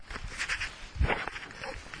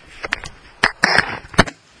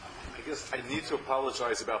I need to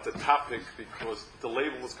apologize about the topic because the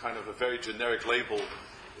label was kind of a very generic label.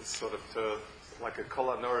 It's sort of like a kol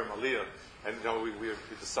hanorim aliyah. And we're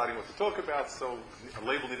deciding what to talk about, so a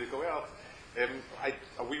label needed to go out. I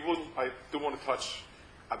do want to touch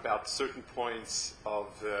about certain points of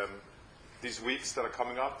these weeks that are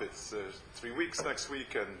coming up. It's 3 weeks next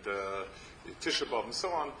week, and Tisha B'Av, and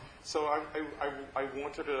so on. So I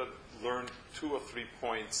wanted to learn 2 or 3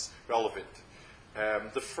 points relevant.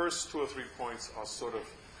 The first 2 or 3 points are sort of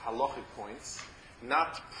halachic points,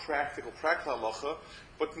 not practical halacha,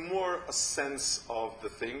 but more a sense of the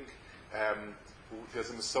thing. There's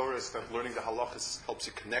a Masorah that learning the halachas helps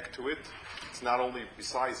you connect to it. It's not only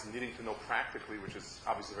besides needing to know practically, which is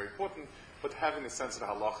obviously very important, but having a sense of the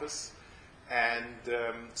halachas.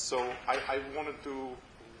 And so I want to do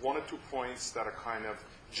 1 or 2 points that are kind of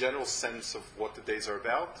general sense of what the days are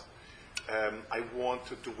about. I want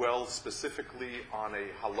to dwell specifically on a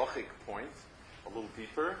halachic point, a little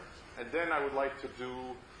deeper. And then I would like to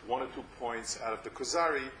do 1 or 2 points out of the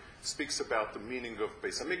Kuzari, speaks about the meaning of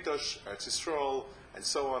Beis Hamikdash, Eretz Yisrael, and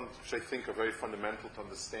so on, which I think are very fundamental to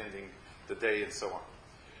understanding the day and so on.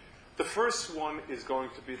 The first one is going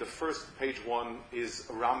to be, the first page 1 is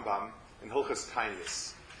Rambam in Hilchas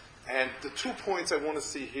Tainis. And the 2 points I want to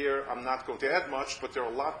see here, I'm not going to add much, but there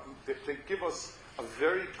are a lot, they give us a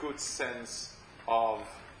very good sense of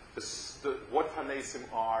what Tanesim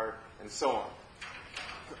are, and so on.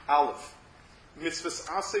 Aleph. Mitzvahs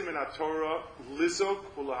asay min haTorah lizog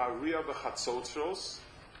ulaharia b'chatzotros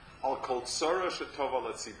al kol tzara shetova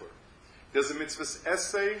letzibur. There's a mitzvahs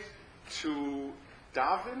essay to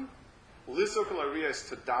daven. Lizog ulaharia is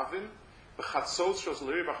to daven. B'chatzotros,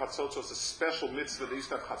 ulaharia b'chatzotros, a special mitzvah. They used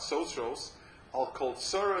to have chatzotros al kol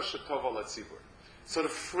tzara shetova letzibur. So the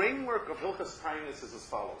framework of Hilchas Tainis is as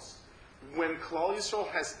follows. When Klal Yisrael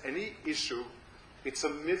has any issue, it's a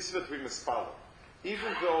mitzvah to be mispalel.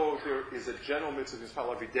 Even though there is a general mitzvah to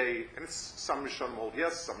mispalel every day, and some Rishonim hold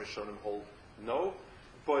yes, some Rishonim hold no,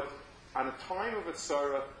 but on a time of a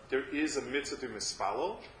tzara, there is a mitzvah to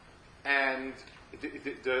mispalel, and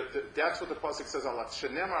that's what the pasuk says. Alat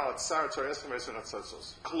shenemar alat tzara tzara esrim esrim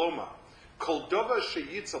atzatzos. Kloma kol davar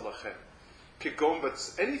sheyitza lachem.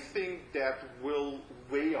 But anything that will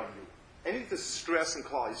weigh on you, any distress in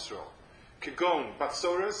Klal Yisrael, Kigon,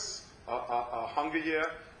 Batsoris, a hunger year,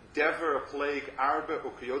 Dever, a plague, Arba,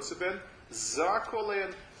 Ukiyotzaben,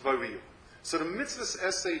 Zakolean, Variu. So the mitzvah's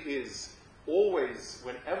essay is always,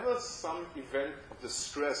 whenever some event of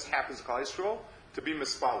distress happens in Klal Yisrael, to be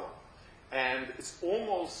mispala. And it's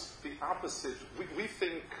almost the opposite. We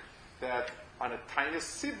think that on a tiny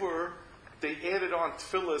sivur, they added on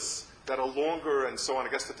tefillas that are longer and so on, I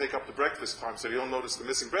guess to take up the breakfast time, so you don't notice the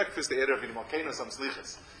missing breakfast, they added Avinu Malkeinu, some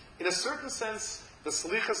slichas. In a certain sense, the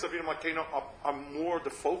slichas of Avinu Malkeinu are more the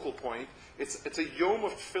focal point. It's a yom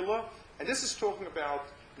of tefillah, and this is talking about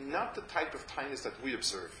not the type of tinus that we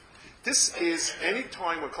observe. This is any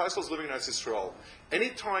time when Klal Yisrael is living in Eretz Yisrael, any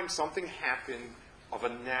time something happened of a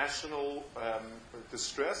national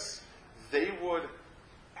distress, they would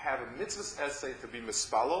have a mitzvah's essay to be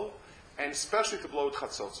mispalel, and especially to blow with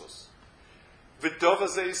chatzotzos.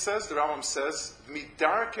 V'dovazei says, the Rambam says,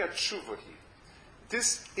 midarke tshuvahi.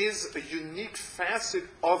 This is a unique facet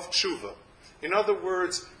of tshuva. In other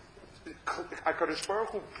words, HaKadosh Baruch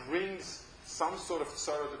Hu brings some sort of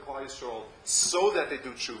tzara to Klal Yisrael so that they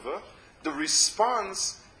do tshuva. The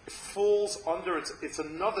response falls under it's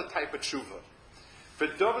another type of tshuva.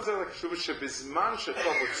 V'dovazei like tshuva shebizman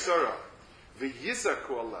shetov tzara v'yizaku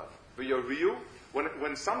alav v'yoriu.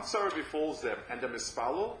 When some tzara befalls them and the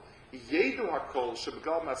mispalel, yedu hakol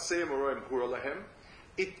shebegal masei moroim hura lahem.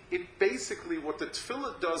 It basically what the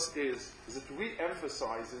tefillah does is it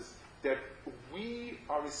re-emphasizes that we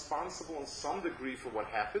are responsible in some degree for what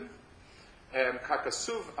happened.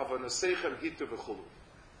 Kakasuv avonoseichem hitu v'chulu.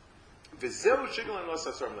 V'zeu shiglan lo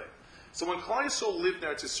sasram le. So when Klal Yisrael lived in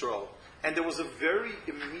Eretz Yisrael, and there was a very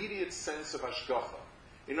immediate sense of hashgacha.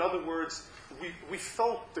 In other words, we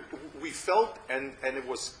felt and it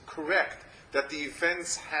was correct that the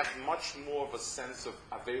events have much more of a sense of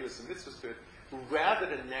averis and mitzvahs to it rather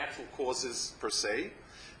than natural causes per se.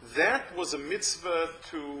 That was a mitzvah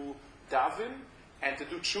to daven and to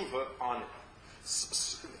do tshuva on it.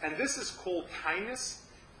 And this is called kindness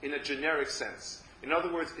in a generic sense. In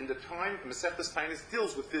other words, in the time, Mesechus Tainis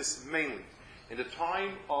deals with this mainly. In the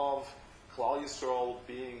time of Klal Yisrael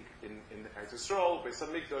being in Eretz Yisrael, Beis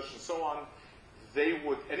Hamikdash, and so on, they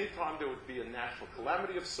would, anytime there would be a national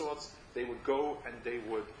calamity of sorts, they would go and they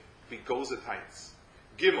would be gozatainis.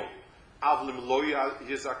 Gimel, avlim lo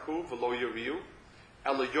yizaku v'lo yiriu,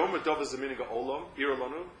 ela yom adov zeminig ha'olam,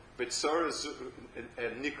 irolanu, but tzara is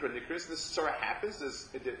nikris. This tzara happens.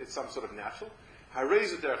 It's some sort of natural.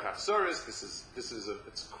 Harezu derech hachzoris.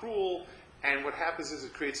 It's cruel, and what happens is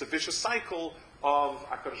it creates a vicious cycle of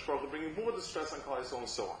HaKadosh Baruch Hu bringing more distress on Klal Yisrael and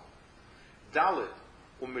so on. Dalit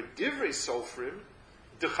umedivrei sofrim,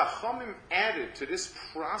 the Chachamim added to this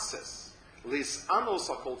process. Lisanos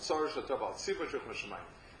hakol tzara shatav tziva shech mashamayim.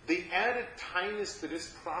 They added tightness to this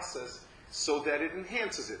process so that it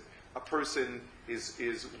enhances it. A person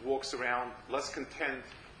walks around less content.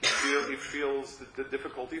 He feels the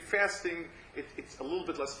difficulty of fasting. It's a little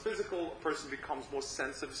bit less physical. A person becomes more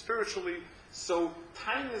sensitive spiritually. So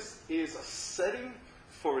tightness is a setting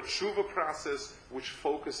for a tshuva process which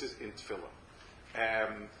focuses in tefillah.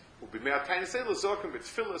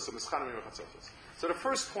 So the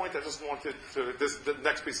first point I just wanted to, the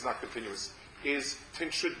next piece is not continuous, is to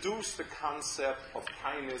introduce the concept of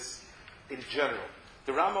tightness in general.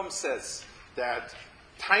 The Rambam says that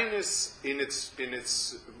tightness in its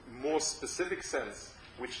more specific sense,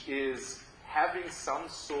 which is having some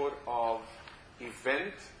sort of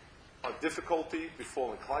event or difficulty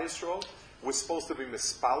befalling Klal Yisrael, we're supposed to be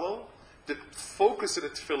mispalel. The focus of the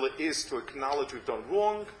tefillah is to acknowledge we've done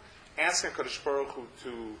wrong, asking HaKadosh Baruch Hu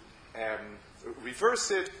to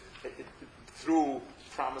reverse it through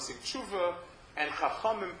promising tshuva, and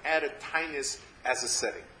Chachamim added tightness as a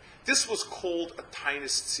setting. This was called a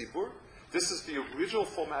tightness tzibur. This is the original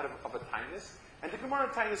format of a tightness, and the Gemara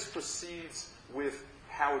tightness proceeds with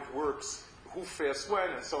how it works, who fasts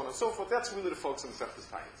when, and so on and so forth. That's really the focus of the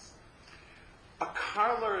tightness. A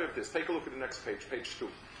corollary of this, take a look at the next page, page 2.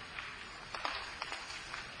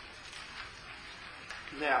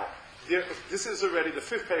 Now, this is already the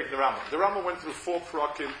 5th page of the Rambam. The Rambam went through 4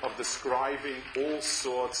 prakim of describing all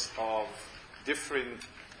sorts of different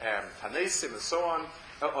tanesim and so on,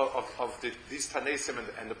 these tanesim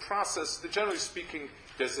and the process. Generally speaking,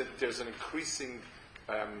 there's an increasing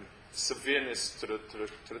severeness to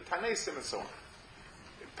the tanesim and so on.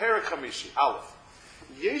 Perek Chamishi, Aleph.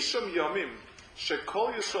 Yesham yomim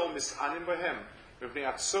shekol Yisrael misanim behem mivnei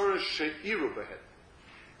atzora sheiru behem.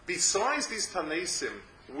 Besides these tanesim,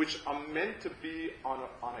 which are meant to be on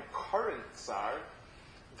a current tsar,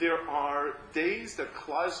 there are days that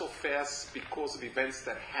Klal Yisrael fasts because of events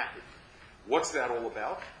that happen. What's that all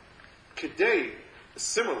about? Kedei,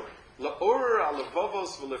 similar, la'orer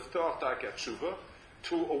alavavos v'leftoach darkei tshuva,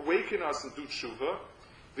 to awaken us and do tshuva.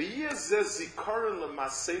 V'yeh zeh zikaron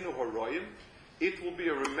l'maseinu haroyim, it will be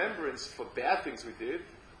a remembrance for bad things we did.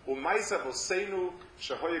 U'maisa v'seinu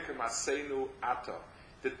shehoye k'maseinu ata,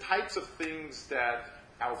 the types of things that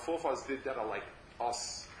our forefathers did that are like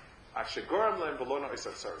us, ashegoram lehem v'lo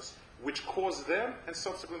na'isar tzaros, which caused them and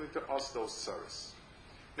subsequently to us those tzaros.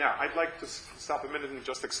 Now, I'd like to stop a minute and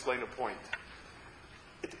just explain a point.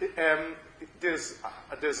 There's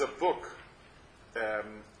a book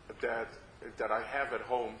that I have at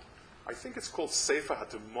home. I think it's called Sefer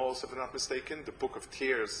HaTumos, if I'm not mistaken, the Book of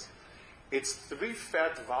Tears. It's 3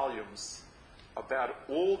 fat volumes about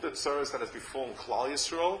all the tzaros that has befallen Klal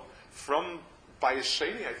Yisrael from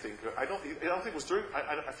Bayesheni, I think. I don't think it was during.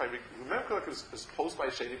 If I remember correctly, it was post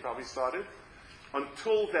Bayesheni probably started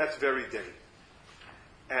until that very day.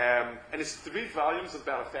 And it's 3 volumes of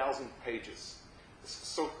about 1,000 pages.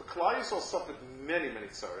 So Klal Yisrael suffered many, many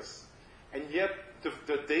tzaros, and yet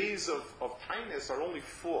the days of tightness are only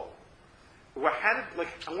 4.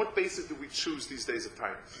 On what basis do we choose these days of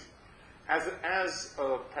tightness? As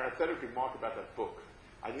a parenthetic remark about that book,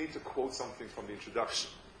 I need to quote something from the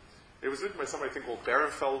introduction. It was written by somebody I think called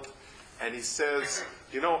Berenfeld, and he says,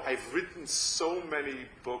 I've written so many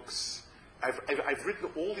books. I've written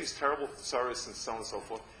all these terrible tzaros and so on and so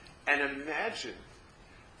forth, and imagine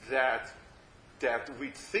that we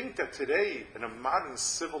think that today, in a modern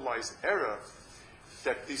civilized era,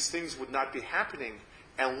 that these things would not be happening,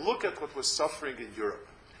 and look at what we're suffering in Europe,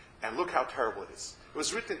 and look how terrible it is. It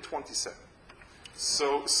was written in 27.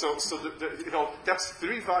 So that's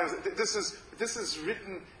 3 volumes. This is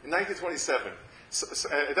written in 1927.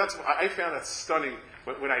 That's I found that stunning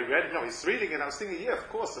when I read it. No, he's reading, and I was thinking, yeah, of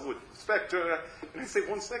course, I would expect. And I say,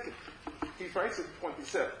 1 second, he writes it in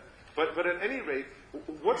 27. But at any rate,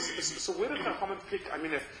 so where did Chachamim pick? I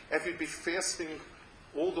mean, if we'd be fasting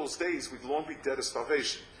all those days, we'd long be dead of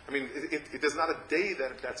starvation. I mean, there's not a day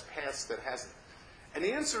that's passed that hasn't. And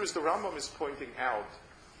the answer is the Rambam is pointing out,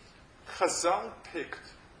 Chazal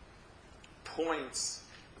picked points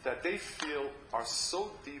that they feel are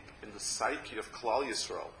so deep in the psyche of Klal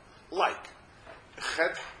Yisrael, like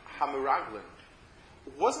Chet HaMeraglim,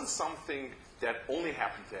 wasn't something that only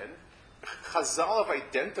happened then. Chazal have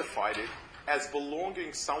identified it as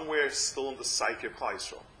belonging somewhere still in the psyche of Klal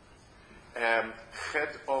Yisrael.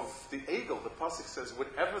 Ched of the Egel, the Pasuk says,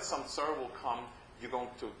 whenever some sorrow will come, you're going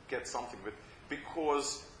to get something of it.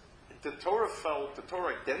 Because the Torah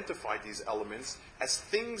identified these elements as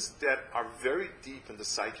things that are very deep in the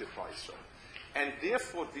psyche of Israel. And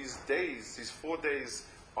therefore, these 4 days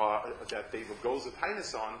that David goes with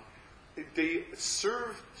Highness on, they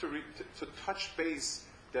serve to touch base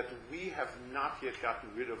that we have not yet gotten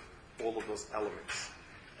rid of all of those elements.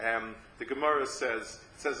 The Gemara says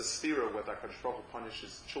a stira whether HaKadosh Baruch Hu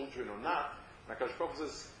punishes children or not. And HaKadosh Baruch Hu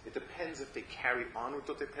says it depends if they carry on with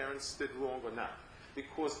what their parents did wrong or not.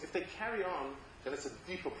 Because if they carry on, then it's a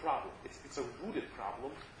deeper problem. It's a rooted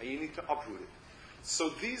problem, and you need to uproot it. So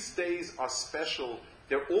these days are special.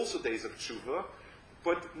 They're also days of tshuva,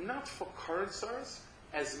 but not for current sorrows,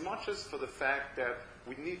 as much as for the fact that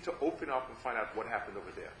we need to open up and find out what happened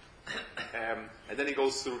over there. And then he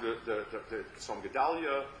goes through the Tzom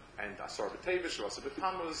Gedalia, and Asar B'Tevish, Asar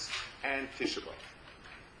B'Tammuz, and Tisha B'Av.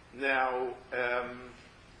 Now,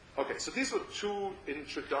 okay, so these were 2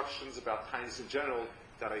 introductions about Tainus in general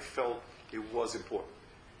that I felt it was important.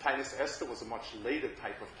 Tainus Esther was a much later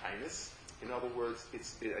type of Tainus. In other words,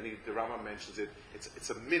 the Rambam mentions it, it's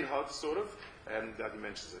a minhag, sort of, and that he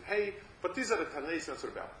mentions it. Hey, but these are the Tainus that's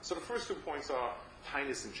sort of about. So the first 2 points are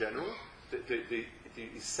Tainus in general, the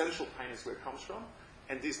essential Tainus where it comes from,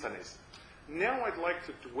 and these Tainus. Now I'd like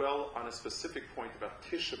to dwell on a specific point about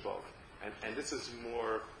Tisha B'Av, and this is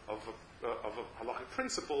more of a halachic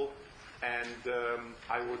principle, and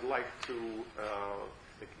I would like to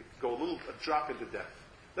go a drop into depth.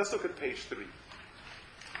 Let's look at page 3.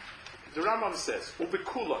 The Rambam says,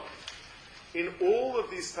 Ubekula, in all of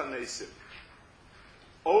these Tanesim,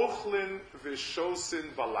 Ochlin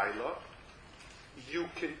v'shosin balayla, you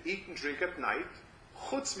can eat and drink at night,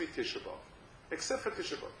 chutz mi Tisha B'Av, except for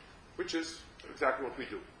Tisha B'Av, which is exactly what we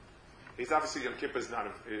do. It's obviously Yom Kippur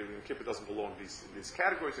Yom Kippur doesn't belong in these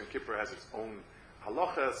categories. Yom Kippur has its own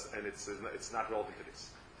halachas, and it's not relevant to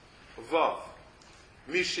this. Vav,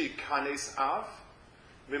 mishi kanes av,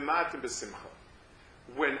 mimatim b'simcha.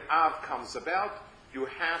 When Av comes about, you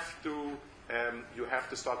have to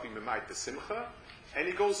start being mimayit b'simcha, and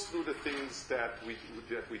he goes through the things that we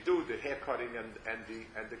do, the hair cutting and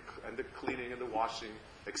the cleaning and the washing,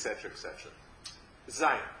 etc., etc.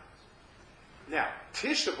 Zayin. Now,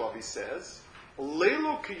 Tisha B'Av, he says,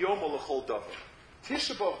 Leilu kiyom l'chol davar.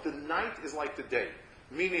 Tisha B'Av, the night is like the day,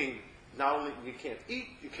 meaning not only you can't eat,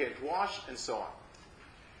 you can't wash, and so on.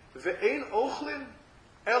 Ve'ein ochlin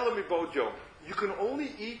ela mibod yom. You can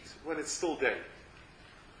only eat when it's still day.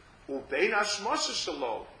 U'bein hashmoshes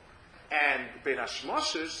shelo, and bein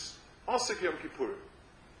hashmoshes also Yom Kippur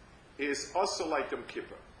is also like Yom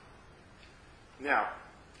Kippur. Now,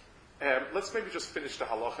 let's maybe just finish the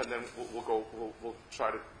halacha, and then we'll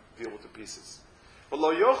try to deal with the pieces. A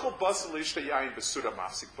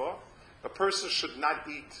person should not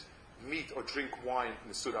eat meat or drink wine in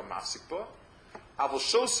the Surah Mafsikba.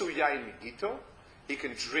 He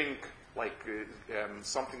can drink like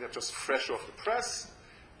something that's just fresh off the press.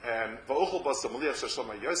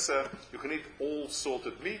 You can eat all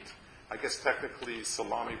salted meat. I guess technically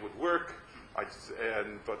salami would work,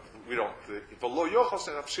 but we don't.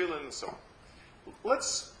 And so on.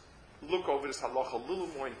 Let's look over this halacha a little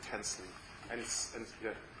more intensely.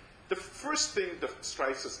 The first thing that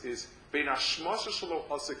strikes us is Bein Hashmashas Shelo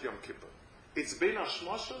Asik Yom Kippur. It's Bein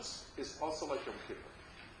Hashmashas is also like Yom Kippur.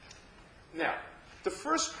 Now, the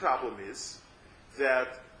first problem is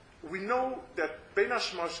that we know that Bein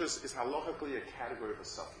Hashmashas is halachically a category of a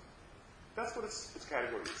suffix. That's what its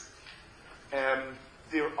category is.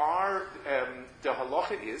 The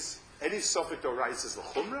halacha is any suffix that arises the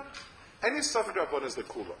chumrah, any suffix that is the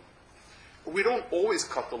kula. We don't always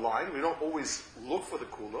cut the line. We don't always look for the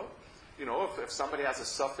kula. You know, if somebody has a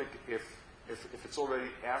suffix, if it's already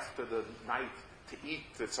after the night to eat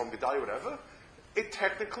some gedai or whatever, it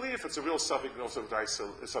technically, if it's a real suffix, it also dies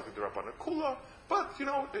a suffix the rabbanah kula. But you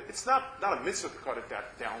know, it's not a mitzvah to cut it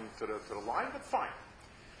down to the line. But fine.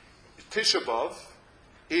 Tisha B'Av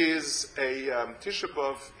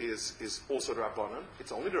is also the rabbanon.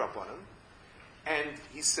 It's only the rabbanon, and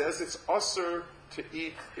he says it's usher to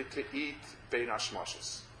eat bein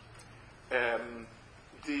hashmashas.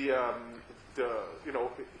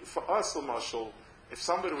 For us, L'mashal, if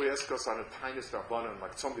somebody would ask us on a tiniest rabbanon,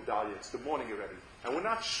 like Tzom Gedalia, it's the morning already, and we're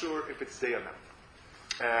not sure if it's day or not.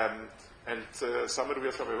 Somebody would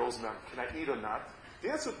ask Rabbi Rosenbaum, can I eat or not? The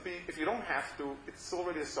answer would be, if you don't have to, it's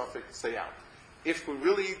already a suffix, stay out. If we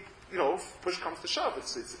really, if push comes to shove,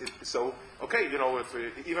 so, okay, if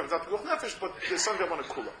even if it's not Pikuach Nefesh, but there's some Rabbanah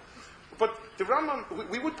Kula. But the Rambam,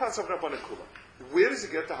 we would pass off Rabbanah Kula. Where does he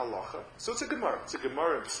get the halacha? So it's a Gemara. It's a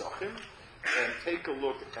Gemara in Pesachim. and take a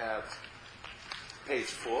look at page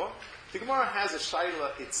 4. The Gemara has a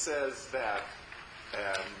shaila. It says that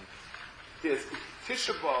there's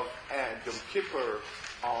Tisha B'Av and Yom Kippur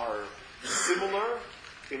are similar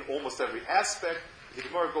in almost every aspect. The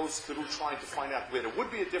Gemara goes through trying to find out where there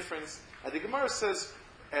would be a difference. And the Gemara says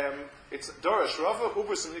it's Darash Rava,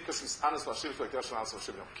 Ubers and Nikas Anas Lashim, like Dash Anas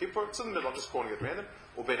Lashim Yom Kippur. It's in the middle, I'm just quoting it random.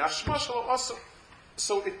 Ubein Hashmash also.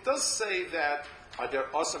 So it does say that there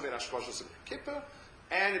are Asam Ben Hashmashos of Yom Kippur,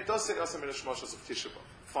 and it does say Asam Ben Hashmashos of Tisha B'Av.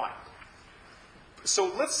 Fine. So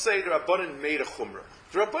let's say the Rabbanan made a Chumrah.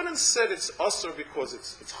 The Rabbanan said it's Asr because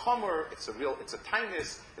it's Chomer, it's a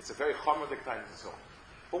tiniest, it's a very Chomer-like time and so on.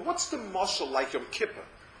 But what's the mashal like Yom Kippur?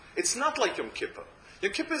 It's not like Yom Kippur.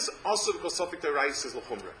 Yom Kippur is also because Sofik the rice is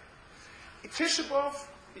l'chumrah. Tisha B'Av,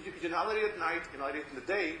 you're not allowed it at night, you're not allowed it in the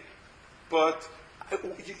day, but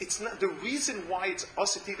it's not the reason why it's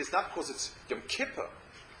osir is not because it's Yom Kippur.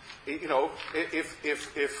 You know, if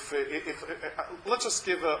let's just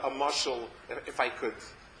give a mashal, if I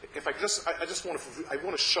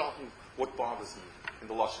want to sharpen what bothers me in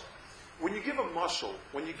the lashon. When you give a mashal,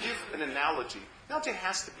 when you give an analogy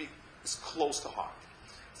has to be as close to heart.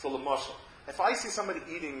 So the mashal, if I see somebody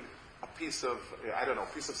eating a piece of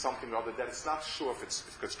something or other that it's not sure if it's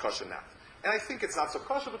kosher or not, and I think it's not so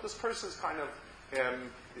kosher, but this person is kind of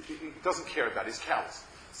he doesn't care about it, he's callous.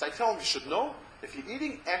 So I tell him, you should know, if you're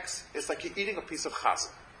eating X, it's like you're eating a piece of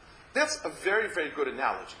chazan. That's a very, very good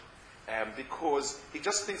analogy, because he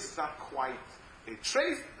just thinks it's not quite a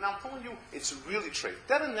treif, and I'm telling you, it's really treif.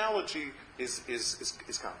 That analogy is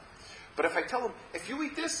common. But if I tell him, if you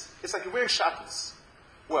eat this, it's like you're wearing shackles.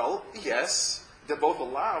 Well, yes, they're both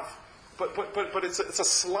alive, but it's a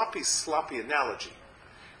sloppy analogy.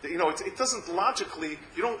 You know, it doesn't logically,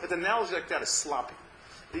 an analogy like that is sloppy.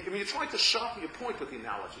 I mean, you're trying to sharpen your point with the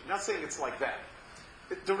analogy. I'm not saying it's like that.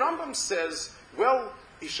 The Rambam says, well,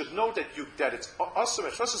 you should know that it's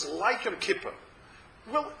Asr is like Yom Kippur.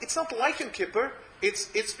 Well, it's not like Yom Kippur.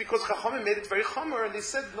 It's because Chachamim made it very chomer, and they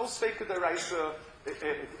said no speaker deraisa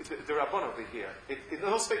the Rabban over here.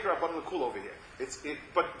 No speaker Rabban l'kul over here.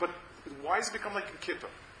 But why has it become like Yom Kippur?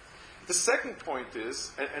 The second point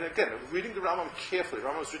is, and again, reading the Rambam carefully. The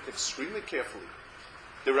Rambam is written extremely carefully.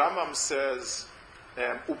 The Rambam says,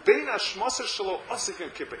 "Ubein hashmoshes shelo osik Yom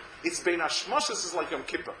Kippur." It's bein hashmoshes is like Yom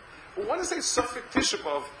Kippur. But when is a Sofik Tisha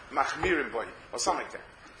B'Av machmirim boy or something like that?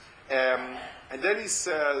 And then he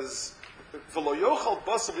says, "V'lo yochal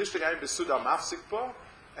basar v'yishtayim b'suda mafsik bo,"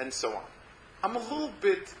 and so on. I'm a little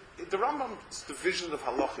bit. The Rambam's division of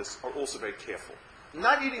halachas are also very careful.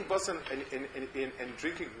 Not eating basar and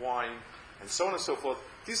drinking wine and so on and so forth.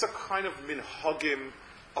 These are kind of minhagim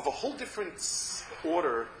of a whole different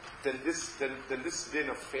order than this din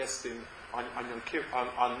of fasting on Yom Kippur,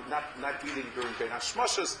 on not eating during Bein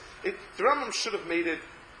Hashmashos. The Rambam should have made it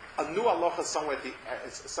a new halacha somewhere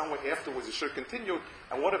afterwards. It should have continued.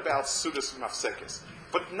 And what about Sudas Mafsekes?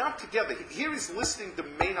 But not together. Here he's listing the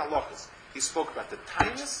main halachas. He spoke about the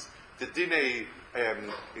tainis, the dinei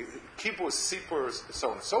kibbutz, sipurs, so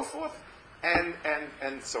on and so forth,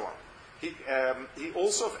 and so on. He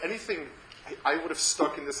also, if anything, I would have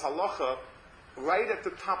stuck in this halacha right at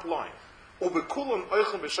the top line. In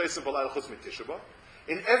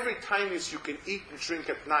every time you can eat and drink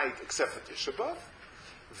at night except for Tisha B'Av.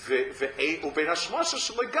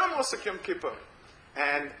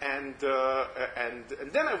 And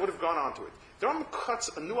then I would have gone on to it. The Rambam cuts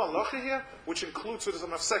a new halacha here, which includes Sudas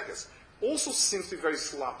Mafsekes. Also seems to be very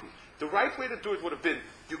sloppy. The right way to do it would have been,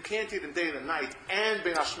 you can't eat in day and the night, and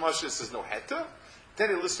Ben Hashmashis is no heta. Then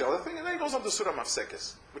he lists the other thing, and then he goes on to Sudas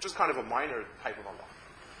Mafsekes, which is kind of a minor type of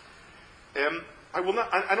halacha. I will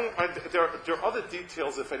not. There are other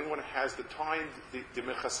details. If anyone has the time, the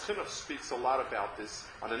Minchas Chinuch speaks a lot about this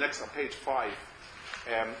on page 5.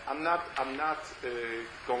 I'm not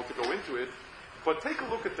going to go into it, but take a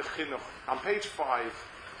look at the Chinuch on page 5.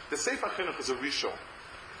 The Sefer Chinuch is a Rishon.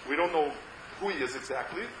 We don't know who he is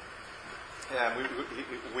exactly.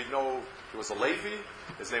 We know he was a Levi.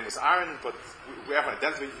 His name was Aaron, but we haven't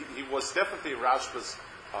identified. He was definitely Rashba's.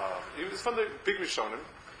 He was from the big Rishonim.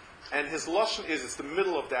 And his lashon it's the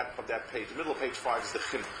middle of that page. The middle of page 5 is the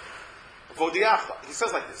Chinuch. Vodiacha. He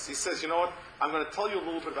says like this. He says, you know what? I'm going to tell you a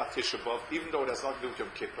little bit about Tisha B'Av, even though it has nothing to do with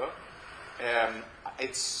Yom Kippur.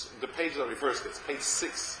 It's the page that reversed it. It's page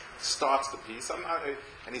 6 starts the piece.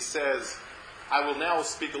 And he says, I will now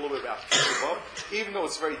speak a little bit about Tisha B'Av, even though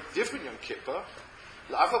it's very different Yom Kippur.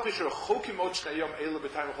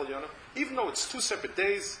 Even though it's 2 separate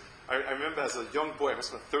days. I remember as a young boy, I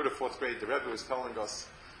must have been 3rd or 4th grade, the Rebbe was telling us,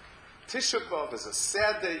 Tisha B'Av is a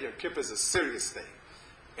sad day, Yom Kippur is a serious day.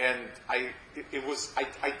 And I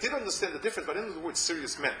did understand the difference, but I didn't know what the word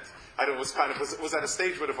serious meant. I don't know, was at a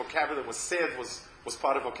stage where the vocabulary was sad was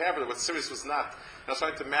part of vocabulary, but serious was not. And I was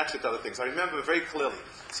trying to match it to other things. I remember very clearly.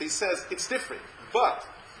 So he says, it's different. But,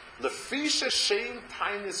 Lefisha Shein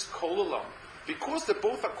Tainis Kolalam, because they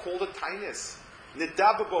both are called a Tainis,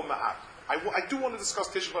 Nedababo Ma'at. I do want to discuss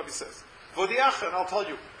Tisha B'Av, he says. V'odiach, and I'll tell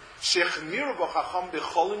you, Shechmir B'chacham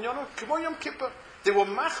B'chol Inyano, K'mo Yom Kippur. They were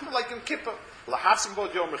machmir like Yom Kippur. Lahasim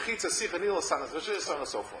Bod Yom Rechitza, Sichanil, Sanas, V'shir, so on and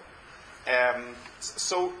so forth.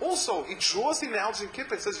 So also, he draws the analogy in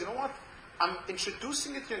Kippur and says, you know what? I'm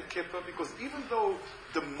introducing it to Yom Kippur because even though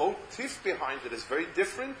the motif behind it is very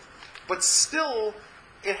different, but still,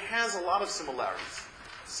 it has a lot of similarities.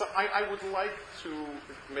 So I would like to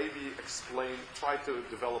maybe try to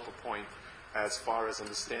develop a point as far as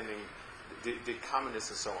understanding the commonness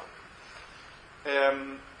and so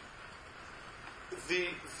on.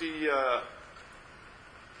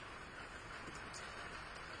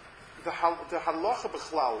 The halacha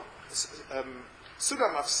b'chlal, Suda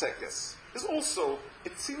Mafsekes, is also,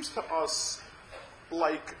 it seems to us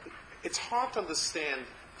like it's hard to understand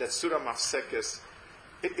that Suda Mafsekes,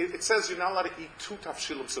 it says you're not allowed to eat 2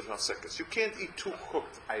 tafshilim Suda Mafsekes. You can't eat 2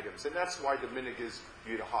 cooked items, and that's why the minhag is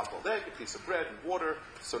you eat a hard-boiled egg, a piece of bread, and water,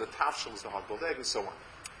 so the tafshil is the hard-boiled egg, and so on.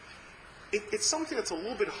 It's something that's a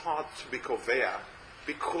little bit hard to be koveya,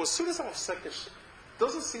 because Suda Mafsekes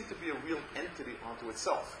doesn't seem to be a real entity unto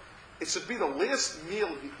itself. It should be the last meal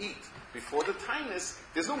you eat before the tainus.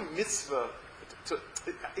 There's no mitzvah.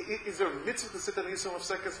 Is there a mitzvah to sit and eat Suda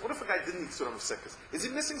Mafsekes? What if a guy didn't eat Suda Mafsekes? Is he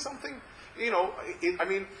missing something?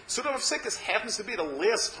 Suda Mafsekes happens to be the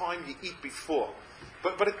last time you eat before.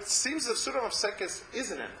 But it seems that Suda Mafsekes is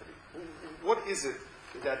an entity. What is it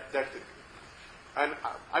that and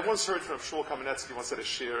I once heard from Shmuel Kamenetsky once at a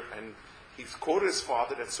shir, and he quoted his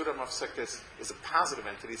father that Suda Mafsekes is a positive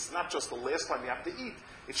entity. It's not just the last time you have to eat.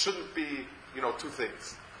 It shouldn't be, 2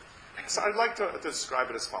 things. So I'd like to describe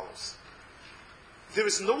it as follows. There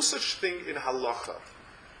is no such thing in halacha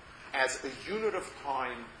as a unit of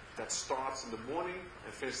time that starts in the morning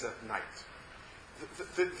and finishes at night.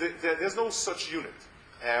 There's no such unit.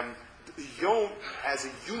 Yom as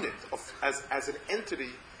a unit, as an entity,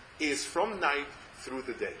 is from night through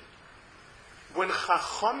the day. When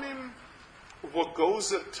Chachamim were goes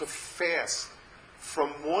to fast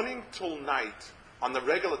from morning till night on the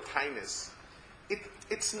regular tainus,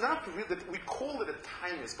 it's not really, we call it a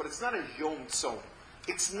tainus, but it's not a Yom Tzom.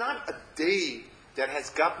 It's not a day that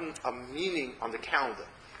has gotten a meaning on the calendar.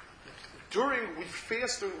 We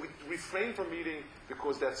fast, we refrain from eating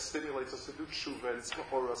because that stimulates us to do tshuva and it's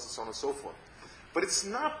mahoras and so on and so forth. But it's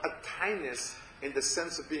not a tainus in the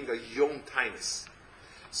sense of being a Yom tainus.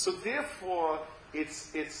 So therefore,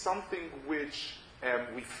 it's something which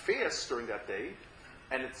we fast during that day,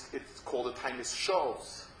 and it's called a tainus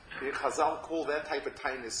shows. The Chazal call that type of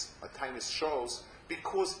tainus a tainus shows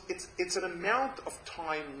because it's an amount of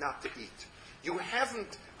time not to eat. You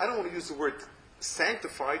haven't, I don't want to use the word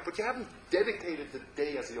sanctified, but you haven't dedicated the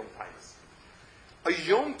day as a Yom Tainus. A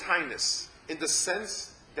Yom Tainus, in the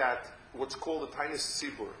sense that what's called a Tainus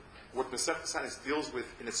Tzibur, what Masechet Tainus deals with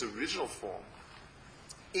in its original form,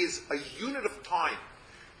 is a unit of time,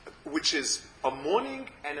 which is a morning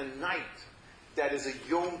and a night that is a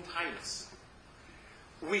Yom Tainus.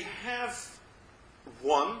 We have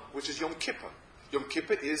one, which is Yom Kippur. Yom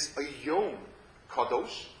Kippur is a Yom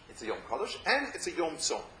Kadosh, it's a Yom Kadosh, and it's a Yom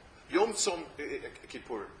Tzom. Yom Tzom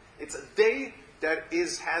Kippur. It's a day that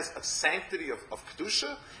has a sanctity of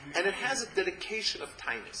Kedusha, and it has a dedication of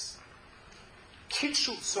Tainus.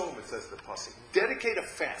 Kitshul Tzom, it says in the Pasuk. Dedicate a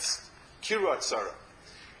fast. Kiru Atzara.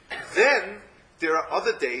 Then, there are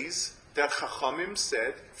other days that Chachamim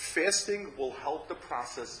said, fasting will help the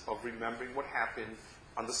process of remembering what happened,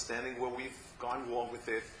 understanding where we've gone wrong with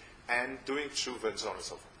it, and doing tshuva and so on and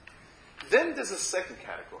so forth. Then there's a second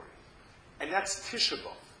category, and that's Tisha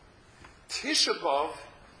B'Av. Tisha B'Av,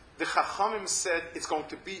 the Chachamim said it's going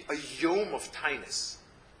to be a Yom of Tainus.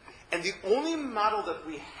 And the only model that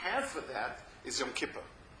we have for that is Yom Kippur.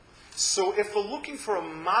 So if we're looking for a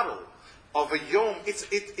model of a Yom,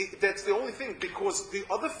 that's the only thing, because the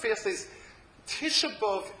other fast days, Tisha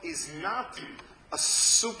B'Av is not a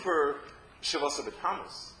super Shavasa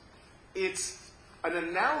B'Tammuz. It's an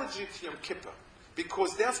analogy to Yom Kippur,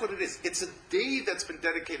 because that's what it is. It's a day that's been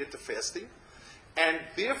dedicated to fasting, and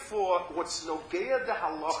therefore, what's Nogeya the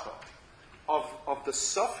halacha of the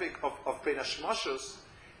suffix of Ben Hashmashos,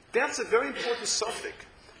 that's a very important suffix,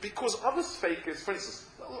 because other sfeikos, for instance,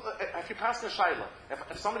 if you pass in a Shaila,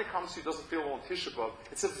 if somebody comes to you who doesn't feel well on Tisha B'Av,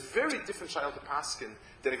 it's a very different Shaila to paskin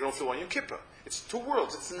than if you don't feel well on Yom Kippur. It's two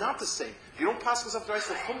worlds. It's not the same. You don't pass yourself the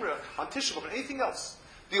Chumrah on Tisha B'Av and anything else.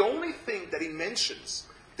 The only thing that he mentions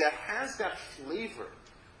that has that flavor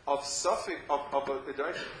of suffix of a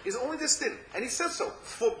direction is only this thing, and he says so.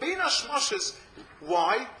 For Bein Hashmashas,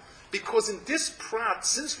 why? Because in this prat,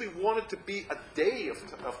 since we want it to be a day of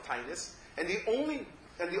Tainus, and the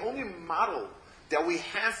only model that we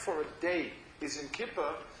have for a day is in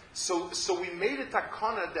Kippur, so we made a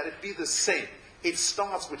takana that it be the same. It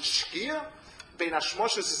starts with Shkia, Bein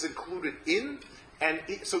Hashmashas is included in, and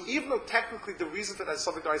so even though technically the reason for that is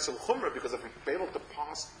something is Chumrah, because if we're able to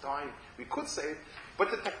pass time, we could say it, but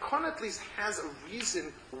the takana at least has a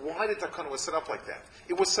reason why the takana was set up like that.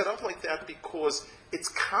 It was set up like that because its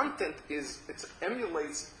content it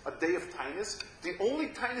emulates a day of Tainus. The only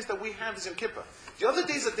Tainus that we have is in Kippur. The other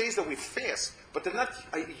days are days that we fast, but they're not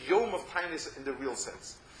a Yom of Tainus in the real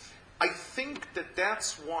sense. I think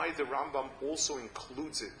that's why the Rambam also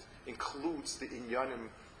includes the Inyanim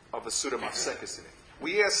of a Surah Mafsekes in it.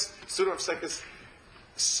 We asked Surah Mafsekes,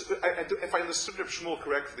 if I understood Reb Shmuel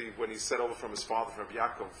correctly when he said over from his father, from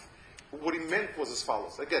Yaakov, what he meant was as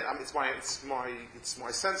follows. Again, it's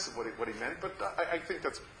my sense of what he meant, but I think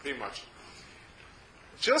that's pretty much.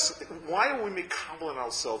 Just why are we mekabel on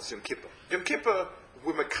ourselves Yom Kippur? Yom Kippur,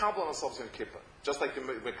 we're mekabel on ourselves Yom Kippur, just like the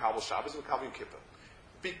mekabel Shabbos, mekabel Yom Kippur,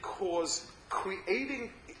 because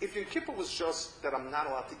if Yom Kippur was just that I'm not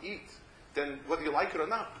allowed to eat, then whether you like it or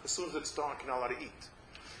not, as soon as it's dark, you're not allowed to eat.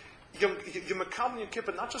 You're mekabel Yom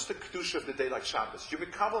Kippur, not just the kedusha of the day like Shabbos. You're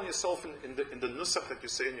mekabel on yourself in the nusach that you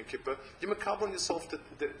say in Yom Kippur. You're mekabel on yourself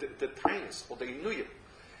the tainus or the inuyim.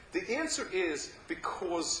 The answer is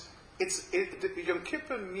because Yom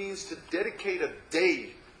Kippur means to dedicate a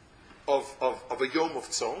day of a Yom of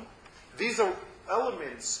Tzom. These are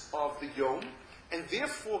elements of the Yom, and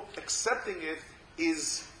therefore accepting it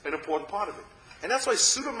is an important part of it. And that's why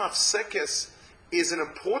Surah Mafsekes is an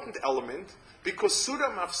important element, because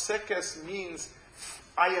Surah Mafsekes means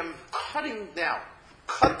I am cutting now.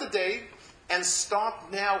 Cut the day and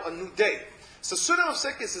start now a new day. So Surah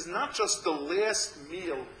Mafsekes is not just the last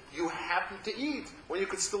meal you happen to eat when you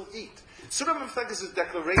could still eat. Surah Mafsekes is a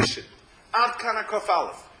declaration. Ad Kana Kof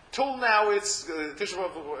Aleph. Till now it's Tisha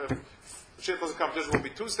B'Av, Shir doesn't come, Tisha will be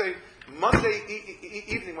Tuesday. Monday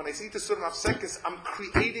evening when I eat the Surah Mafsekes, I'm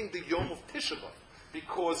creating the Yom of Tisha B'Av.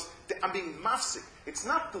 Because I'm being mafsik. It's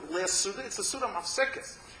not the last surah; it's the surah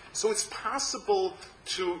mafsekes. So it's possible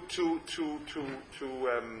to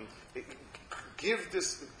give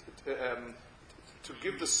this to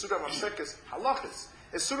give the surah mafsekes halachas.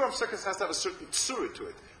 A surah mafsekes has to have a certain surah to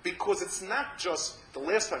it, because it's not just the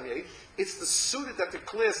last time you ate; it's the surah that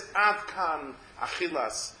declares ad kan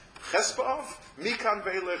achilas Chesba'ov, Mikan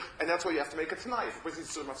Veilech, and that's why you have to make it tonight. If a person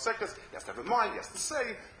eats Surah Mafsekes, he has to have a mind, he has to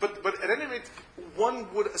say. But at any rate,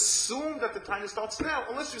 one would assume that the time starts now,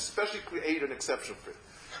 unless you specially create an exception for it.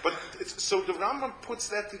 But so the Rambam puts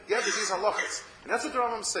that together, these halachas. And that's what the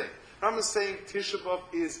Rambam is saying. The Rambam is saying Tisha B'Av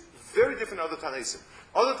is very different than other Tanaisim.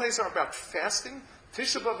 Other Tanaisim are about fasting.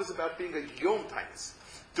 Tisha B'Av is about being a Yom Tainus.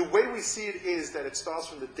 The way we see it is that it starts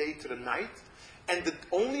from the day to the night, and the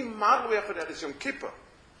only model we have for that is Yom Kippur.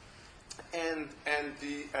 And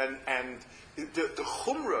the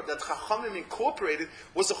chumrah that Chachamim incorporated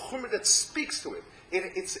was a chumrah that speaks to it.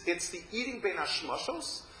 It's the eating bein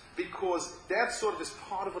hashmashos, because that sort of is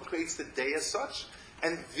part of what creates the day as such.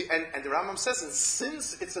 And the Rambam says, and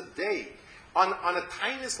since it's a day on a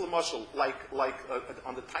tainus lamashal, like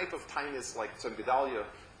on the type of tainus like Tzom Gedalia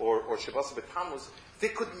or Shabbos B'Tammuz,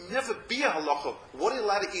 there could never be a halacha. What are you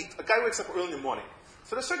allowed to eat? A guy wakes up early in the morning.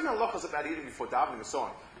 So there's certain halachas about eating before davening and so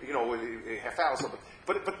on. You know, a half hour or something.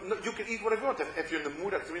 But no, you can eat whatever you want. If you're in the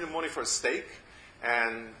mood at 3 in the morning for a steak,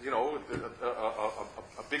 and you know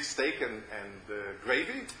a big steak and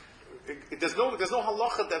gravy, there's no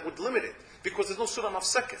halacha that would limit it, because there's no surah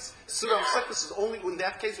mafsekes. Surah mafsekes is only, in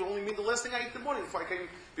that case, would only mean the last thing I ate in the morning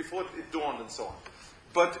before it dawned and so on.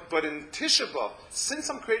 But in Tisha B'Av, since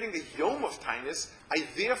I'm creating the Yom of Tainus, I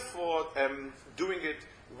therefore am doing it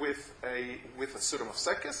with a surah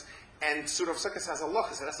mafsekes. And Surah Mafsekes has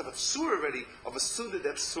halachas. It has to have a surah already of a surah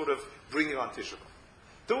that's sort of bringing on Tisha B'Av.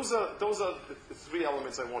 Those are the three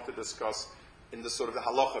elements I want to discuss in the sort of the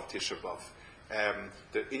halacha of Tisha B'Av.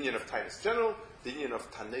 The inyan of Tainus general, the inyan of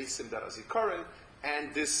Tanaisim that are Zikaron,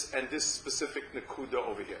 and this specific Nekuda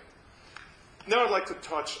over here. Now I'd like to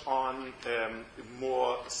touch on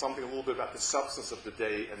more something a little bit about the substance of the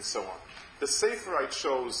day and so on. The Sefer I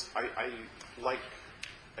chose, I like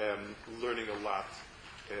learning a lot.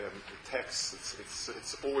 Texts.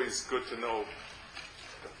 It's always good to know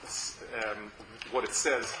what it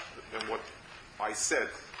says than what I said.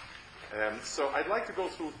 So I'd like to go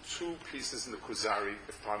through two pieces in the Kuzari,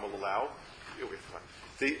 if time will allow.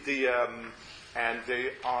 And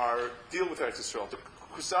they deal with Eretz Yisrael. The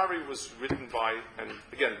Kuzari was written by, and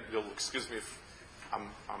again, you'll excuse me if I'm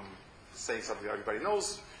saying something everybody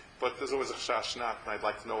knows, but there's always a chashna, and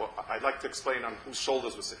I'd like to explain on whose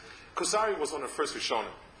shoulders was it. Kuzari was one of the first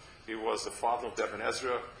Rishonim. He was the father of Ibn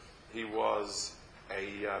Ezra. He was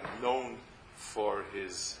known for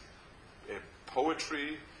his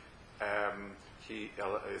poetry.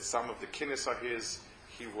 Some of the kinnis are his.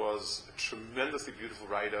 He was a tremendously beautiful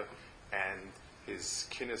writer, and his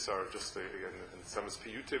kinnis are just, and some of his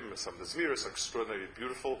piyutim, some of the zmiras are extraordinarily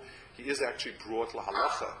beautiful. He is actually brought la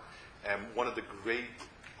halacha. One of the great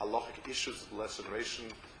halachic issues of the last generation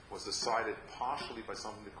was decided partially by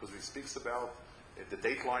something that Kuzari speaks about. The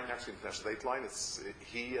dateline, actually, international dateline, it's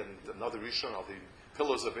he and another Rishon are the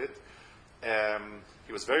pillars of it.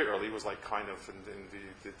 He was very early. He was like kind of in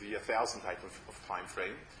the 1000 type of time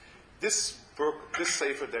frame. This book, this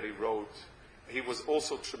sefer that he wrote, he was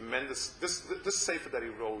also tremendous. This sefer that he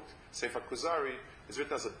wrote, Sefer Kuzari, is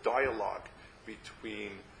written as a dialogue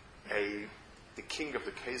between the king of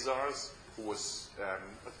the Khazars, who was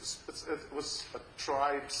it was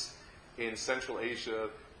tribes in Central Asia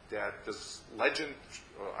that there's legend,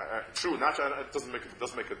 true, not it doesn't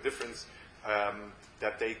make a difference.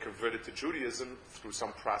 That they converted to Judaism through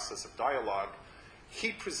some process of dialogue.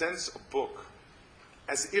 He presents a book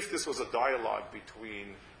as if this was a dialogue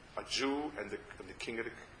between a Jew and the king of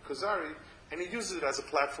the Khazari, and he uses it as a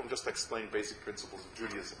platform just to explain basic principles of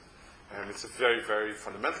Judaism. It's a very, very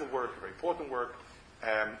fundamental work, a very important work.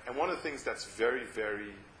 And one of the things that's very,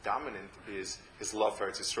 very dominant is his love for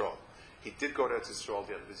Eretz Yisrael. He did go to Eretz Yisrael at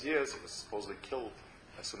the end of his years. He was supposedly killed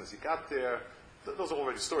as soon as he got there. Those are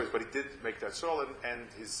already stories, but he did make that Yisrael, and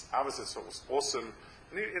his Avos Yisrael was awesome.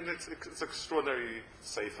 And it's extraordinary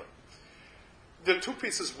sefer. There are two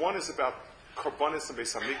pieces. One is about Karbonis and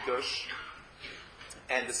Beis Hamikdash,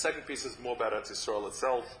 and the second piece is more about Eretz Yisrael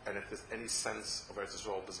itself, and if there's any sense of Eretz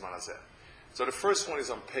Yisrael B'zman Hazeh. So the first one is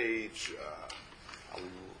on page,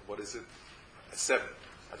 7.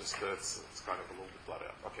 It's kind of a little bit blurred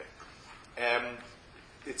out. Okay.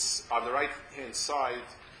 It's on the right-hand side,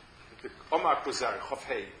 the Omar Kuzari, Chof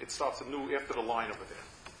Hei. It starts anew after the line over there.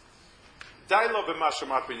 Dailo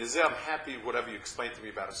b'mashamat b'yizeh. I'm happy whatever you explain to me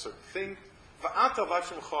about a certain thing. V'ata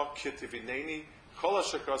v'ashimcha kitivineni kol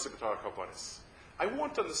ha'shekasi b'tar karbonis. I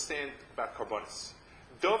want to understand about karbonis.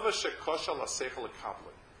 Dova shekosha l'seichel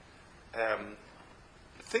l'kabli.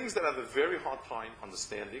 Things that I have a very hard time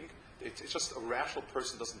understanding. It's just a rational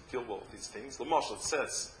person doesn't deal well with these things. L'mashal, it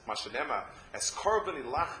says, Mashanema, as korban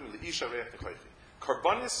ilachmi l'isha re'ech nechoichi.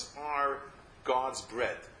 Karbonis are God's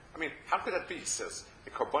bread. I mean, how could that be? He says,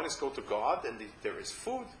 the karbonis go to God and there is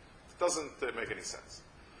food. It doesn't make any sense.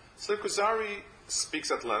 So Kuzari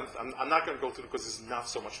speaks at length. I'm not going to go through it because it's not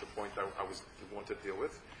so much the point I wanted to deal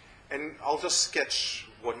with. And I'll just sketch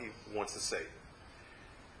what he wants to say.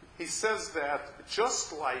 He says that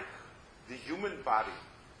just like the human body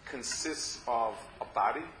consists of a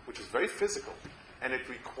body which is very physical and it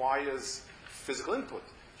requires physical input.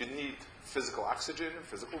 You need physical oxygen,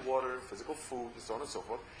 physical water, physical food, and so on and so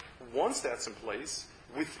forth. Once that's in place,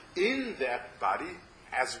 within that body,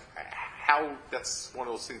 that's one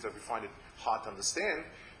of those things that we find it hard to understand,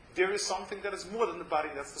 there is something that is more than the body,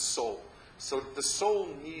 that's the soul. So the soul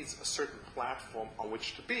needs a certain platform on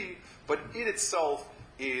which to be, but it itself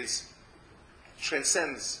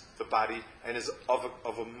transcends the body and is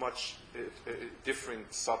of a much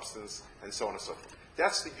different substance, and so on and so forth.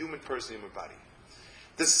 That's the human person, human body.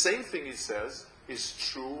 The same thing, he says, is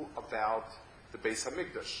true about the Beis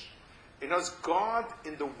Hamikdash. In other words, God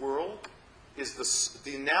in the world is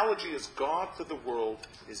the analogy is God to the world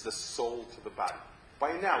is the soul to the body.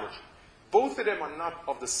 By analogy. Both of them are not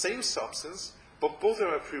of the same substance, but both of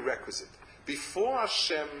them are prerequisite. Before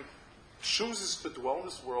Hashem chooses to dwell in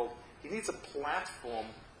this world, he needs a platform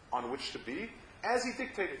on which to be, as he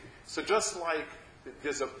dictated. So just like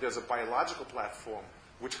there's a biological platform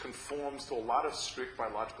which conforms to a lot of strict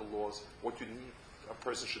biological laws, what you need, a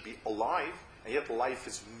person should be alive, and yet life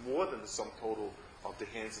is more than the sum total of the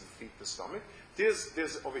hands and feet and the stomach.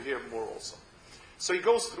 There's over here more also. So he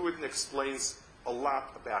goes through it and explains a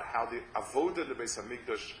lot about how the Avodah of the Beis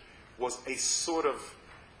Hamikdash was a sort of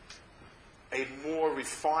a more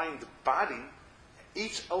refined body.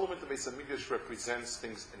 Each element of Beis Hamikdash represents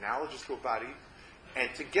things analogous to a body,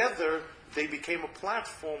 and together they became a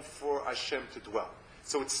platform for Hashem to dwell.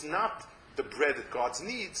 So it's not the bread that God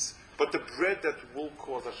needs, but the bread that will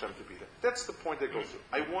cause Hashem to be there. That's the point they go through.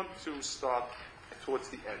 I want to start at towards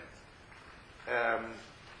the end.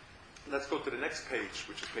 Let's go to the next page,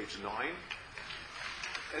 which is page 9.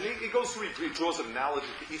 And he goes through, he draws an analogy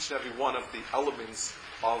to each and every one of the elements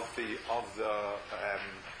of the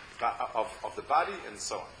body and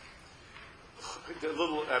so on. The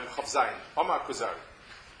little Chavzayin, Omar Kuzari.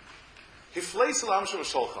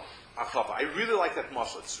 I really like that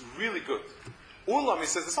mashal. It's really good. Ulam, he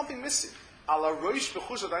says, there's something missing.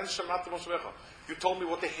 You told me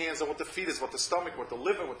what the hands are, what the feet is, what the stomach, what the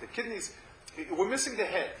liver, what the kidneys. We're missing the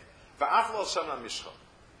head. So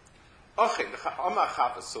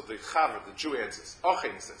the Chaver, the Jew answers.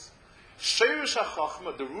 Says,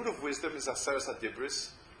 the root of wisdom is Aseres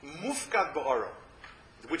HaDibris, Mufkat Ba'ara,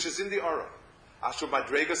 which is in the Ara. Asher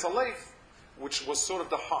Madregas Aleif, which was sort of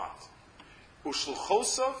the heart.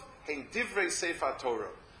 Ushluchosov, Hein Divrei Sefer Torah.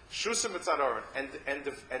 Shusam Mitzad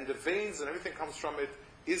and the veins and everything comes from it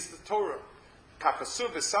is the Torah. Kakasur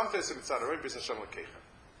v'samtes Mitzad Aron b'Yis Hashem L'Keichem.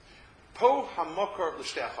 Po hamokar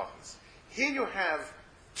l'shtei hachachmas. Here you have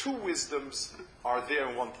two wisdoms are there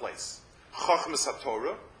in one place. Chachmas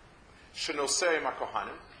HaTorah, Shenoserem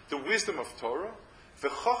HaKohanim, the wisdom of Torah,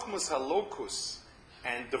 v'chachmas halokus,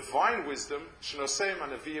 and divine wisdom, Shenoserem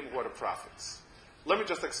HaNeviim, who are the prophets. Let me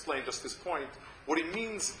just explain just this point. What he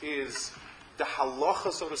means is the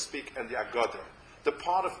halacha, so to speak, and the agadah. The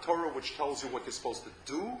part of Torah which tells you what you're supposed to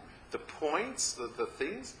do, the points, the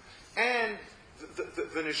things, and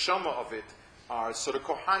the neshama of it are, so the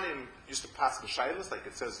Kohanim used to pass the shaylas, like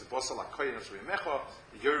it says, and so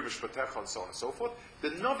on and so forth. The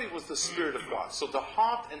Navi was the Spirit of God. So the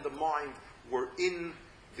heart and the mind were in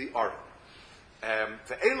the Aron.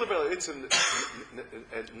 The Eilevel, it's in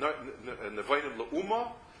Nevainim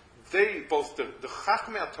Le'uma, they, both the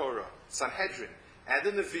Chachmei Torah, Sanhedrin, and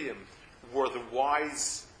the Nevi'im, were the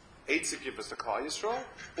wise Eitzik Yibbas to Klal Yisrael,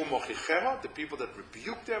 Umochichera, the people that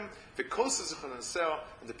rebuked them, the Kosazichan and Sel,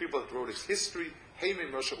 and the people that wrote his history,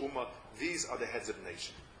 Heimei Moshe Uma, these are the heads of the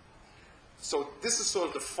nation. So this is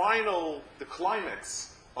sort of the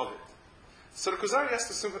climax of it. So the Kuzari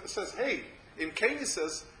says, hey, in Cain he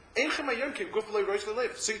says, so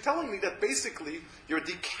you're telling me that basically you're a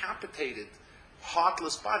decapitated,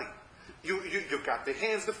 heartless body. You've got the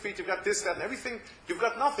hands, the feet, you've got this, that, and everything. You've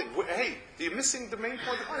got nothing. Hey, you're missing the main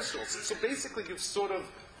point of Israel. So basically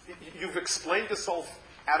you've explained yourself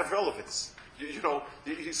out of relevance. So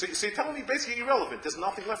you're telling me basically you're irrelevant. There's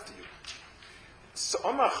nothing left to you. So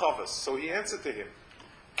Omar Chavas, so he answered to him,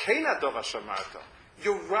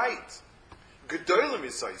 you're right. Gedolim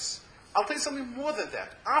Yisais. I'll tell you something more than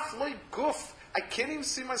that. Af loy guf. I can't even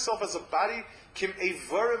see myself as a body. Kim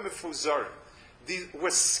evarim mefuzarim. These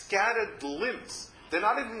were scattered limbs. They're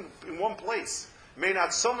not even in one place.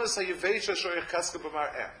 It's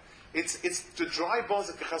the dry bones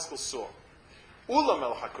that Yechezkel saw. Ulam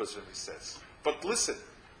el hakuzrim, he says. But listen,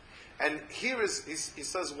 and he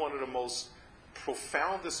says one of the most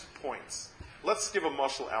profoundest points. Let's give a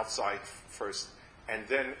mashal outside first. And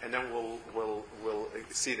then we'll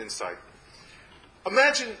see it inside.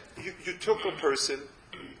 Imagine you took a person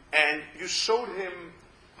and you showed him,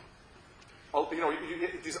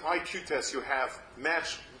 these IQ tests you have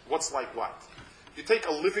match what's like what. You take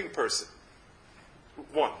a living person,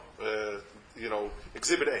 one,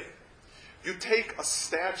 Exhibit A. You take a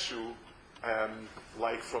statue,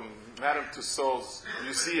 like from Madame Tussauds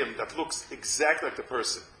museum that looks exactly like the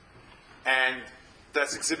person, and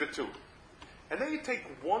that's Exhibit 2. And then you take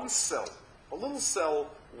one cell, a little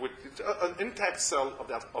cell with an intact cell of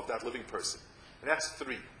that living person, and that's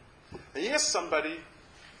 3. And you ask somebody,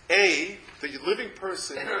 A, the living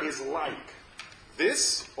person is like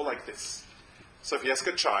this or like this. So if you ask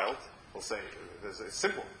a child, we'll say it's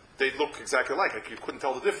simple. They look exactly alike. Like you couldn't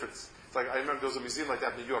tell the difference. It's like I remember there was a museum like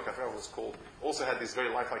that in New York. I forgot what it was called. Also had these very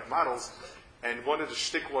lifelike models. And one of the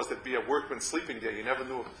shtick was there'd be a workman sleeping there. You never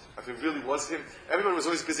knew if it really was him. Everybody was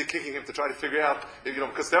always busy kicking him to try to figure out,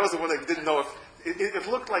 because that was the one that you didn't know if it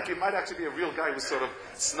looked like it might actually be a real guy who sort of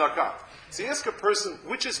snuck up. So you ask a person,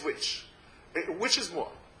 which is which? Which is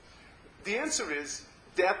more? The answer is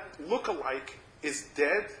that look-alike is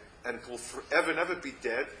dead and will forever never be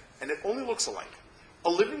dead, and it only looks alike. A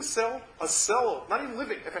living cell, a cell, not even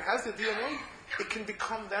living, if it has the DNA, it can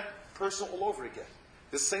become that person all over again.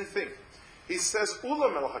 The same thing. He says,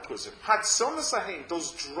 Ulam el hakuzim, hatzomas ahein,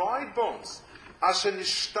 those dry bones, asher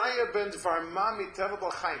nishtaya ben dvarma mitevad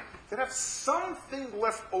al-chaim, that have something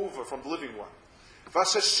left over from the living one.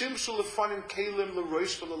 Vashashim shulefan kelim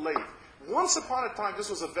l'roish v'l'leiv. Once upon a time, this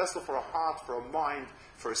was a vessel for a heart, for a mind,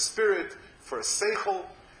 for a spirit, for a seichel.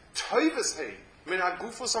 Toivus hey, min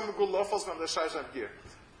hagufos hamegulofos v'amdashayz avgir,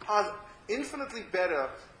 are infinitely better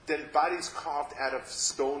than bodies carved out of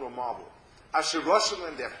stone or marble. Asher Roshim,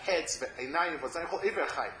 and they have heads,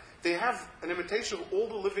 they have an imitation of all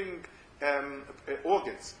the living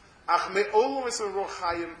organs.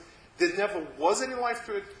 There never was any life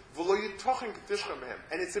to it,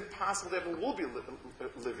 and it's impossible there ever will be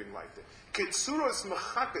living like that.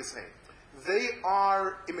 They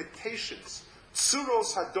are imitations.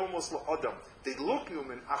 Tsuros hadomos la'odam. They look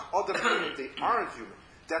human, they aren't human.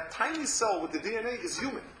 That tiny cell with the DNA is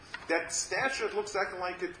human. That stature that looks exactly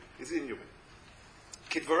like it is inhuman.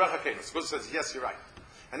 Kitvarach hakenos. God says, yes, you're right.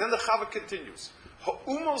 And then the Chava continues.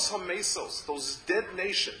 Ha'umos hamesos, those dead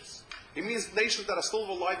nations. It means nations that are still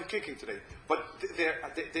alive and kicking today. But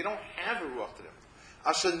they don't have a ruach to them.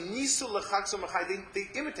 Asher nisu lechakso machai, they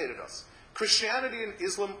imitated us. Christianity and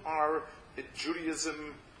Islam are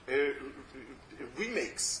Judaism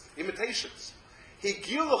remakes, imitations. They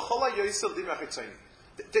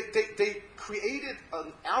created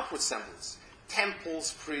an outward semblance.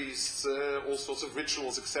 Temples, priests, all sorts of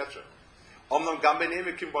rituals, etc.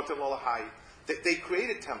 They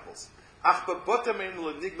created temples.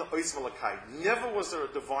 Never was there a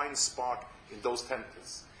divine spark in those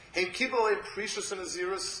temples. They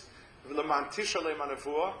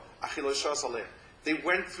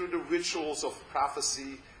went through the rituals of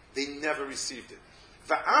prophecy. They never received it.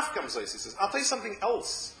 He says, I'll tell you something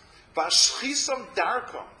else.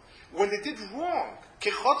 When they did wrong,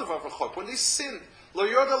 when they sinned,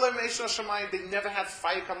 they never had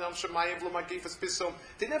fire come down Shemayim,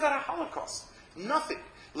 they never had a Holocaust. Nothing.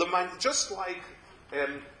 Just like a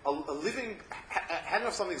living, hand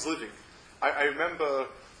of something's living. I remember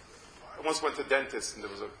I once went to the dentist and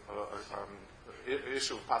there was an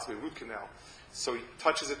issue of possibly root canal. So he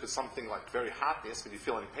touches it with something like very hot. He asked me, do you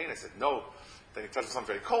feel any pain? I said, no. Then he touches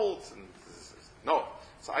something very cold. And no.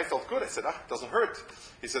 So I felt good. I said, it doesn't hurt.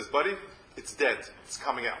 He says, buddy, it's dead. It's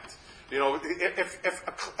coming out. You know, if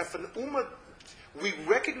an ummah, we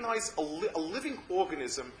recognize a living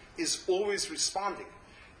organism is always responding.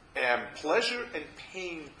 Pleasure and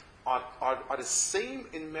pain are the same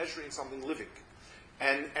in measuring something living.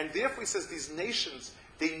 And therefore he says these nations,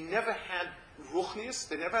 they never had ruchnius,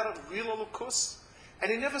 they never had a real elokus,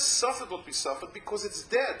 and they never suffered what we suffered because it's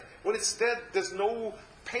dead. When it's dead, there's no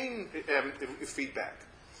pain feedback.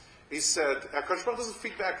 He said, HaKadosh Baruch doesn't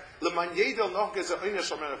feedback. They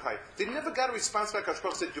never got a response back. HaKadosh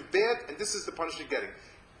Baruch said, you're bad, and this is the punishment you're getting.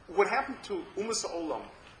 What happened to Umas Olam,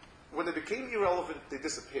 when they became irrelevant, they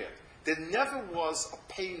disappeared. There never was a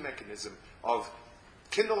pain mechanism of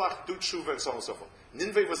kindalach, do tshuva, and so on and so forth.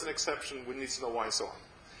 Nineveh was an exception. We need to know why and so on.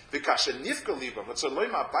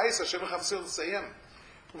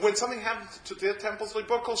 When something happened to their temples,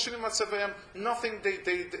 nothing, they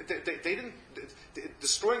didn't,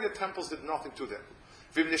 destroying the temples did nothing to them.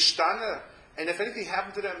 And if anything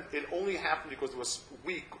happened to them, it only happened because it was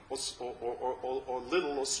weak or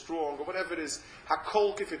little or strong or whatever it is.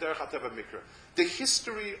 The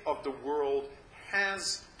history of the world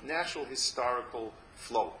has natural historical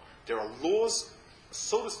flow. There are laws,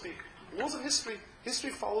 so to speak, laws of history.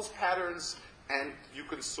 History follows patterns, and you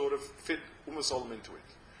can sort of fit Umas Olam into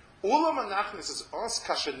it. Ulam Anachnis is us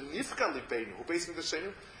kasha nifka libeinu, who basically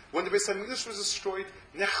saying, when the Beis Hamikdash was destroyed,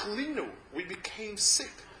 nechlinu, we became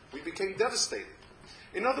sick, we became devastated.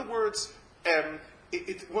 In other words, when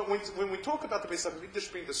we talk about the Beis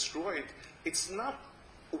Hamikdash being destroyed, it's not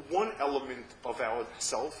one element of our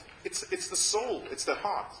self, it's the soul, it's the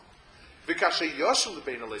heart. V'kasha yoshel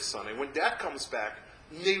libeinu leisane, when that comes back,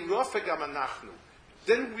 neirofe gam anachnu,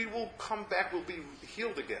 then we will come back, we'll be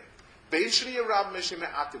healed again.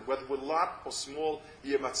 Whether we're large or small,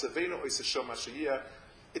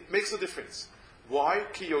 it makes a difference. Why?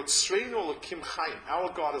 Our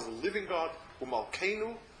God is a living God.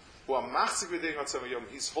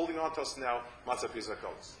 He's holding on to us now.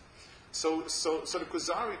 So the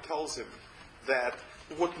Kuzari tells him that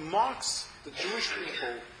what marks the Jewish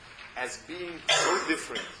people as being so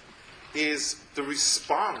different is the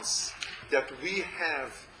response that we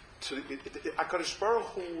have to HaKadosh Baruch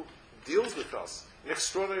Hu deals with us in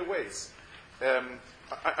extraordinary ways.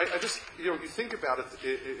 I just, you think about it,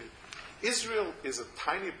 Israel is a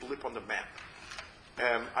tiny blip on the map.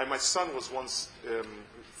 My son was once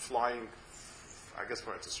flying, I guess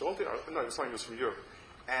from Israel, he was from Europe,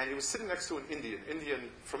 and he was sitting next to an Indian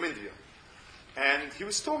from India. And he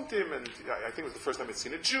was talking to him, and I think it was the first time he'd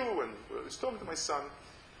seen a Jew, and he was talking to my son.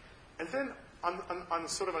 And then, on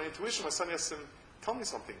sort of an intuition, my son asked him, tell me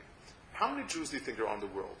something. How many Jews do you think are on the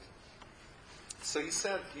world? So he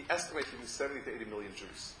estimated 70 to 80 million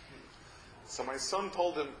Jews. So my son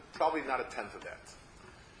told him, probably not a tenth of that.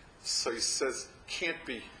 So he says, can't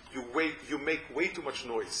be. You make way too much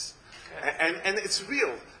noise. and it's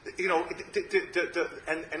real.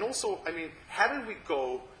 And also, I mean, how did we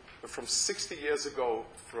go from 60 years ago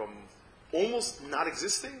from almost not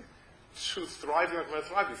existing to thriving like we never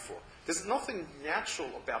thrived before? There's nothing natural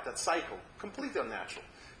about that cycle, completely unnatural,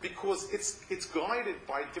 because it's guided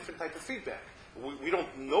by different type of feedback. We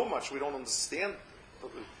don't know much, we don't understand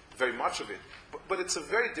very much of it, but it's a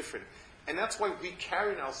very different. And that's why we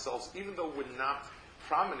carry ourselves, even though we're not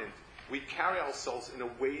prominent, we carry ourselves in a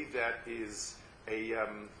way that is a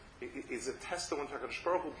testimony to HaKadosh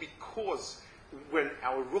Baruch Hu, because when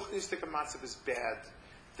our ruchnistic matzav is bad,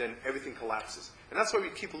 then everything collapses. And that's why we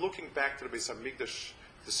keep looking back to the Beis HaMikdash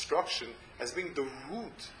destruction as being the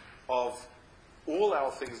root of all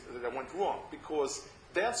our things that went wrong, because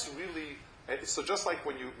that's really so. Just like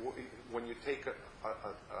when you take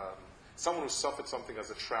someone who suffered something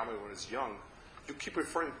as a trauma when he's young, you keep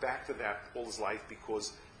referring back to that all his life,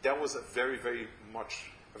 because that was a very, very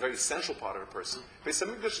essential part of a person. Beis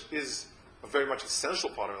HaMikdash is a very much essential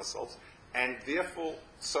part of ourselves, and therefore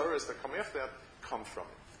sorrows that come after that come from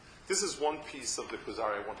it. This is one piece of the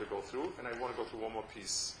Kuzari I want to go through, and I want to go through one more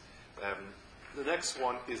piece. The next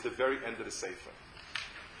one is the very end of the Sefer.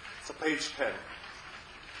 So page 10.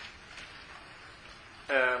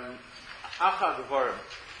 Achad Dvarim.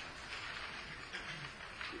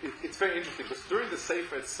 It's very interesting, because during the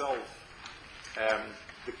Sefer itself,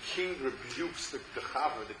 the king rebukes the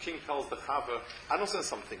Chava. The king tells the Chava, I don't say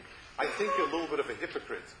something. I think you're a little bit of a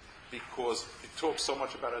hypocrite, because you talk so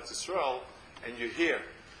much about Eretz Yisrael, and you're here.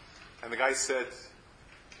 And the guy said,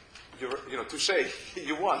 touche,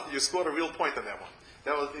 you won. You scored a real point on that one.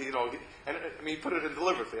 That was, he put it in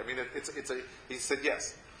deliberately. I mean, he said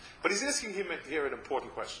yes. But he's asking him here an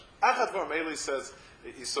important question. Achad Dvarim says,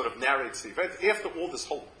 he sort of narrates it. Right? After all this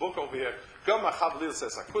whole book over here, Gam Achav Lil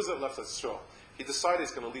says, HaKuzar left Yisrael. He decided he's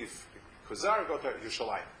going to leave Kuzari and go to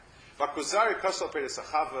Yerushalayim. But Kuzari Kosel Peres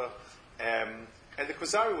Achava, and the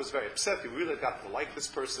Kuzari was very upset. He really got to like this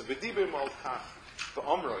person. V'dibir Malkach. The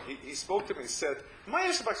Omro, he spoke to me and he said, what are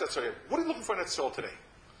you looking for in Eretz today?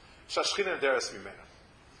 Shashchina Deres Mimena.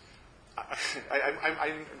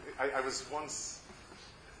 I was once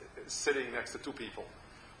sitting next to two people.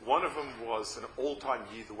 One of them was an old-time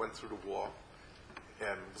Yid who went through the war,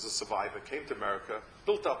 and was a survivor, came to America,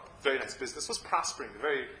 built up very nice business, was prospering,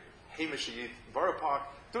 very Hamish Yid, Borough Park,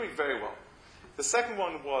 doing very well. The second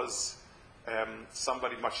one was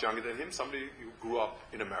somebody much younger than him, somebody who grew up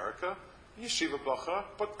in America, yeshiva bacha,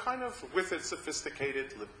 but kind of with it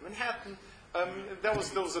sophisticated, lived in Manhattan.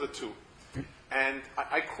 Those are the two. And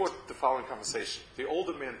I caught the following conversation. The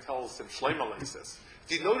older man tells him, Shlomo, he says,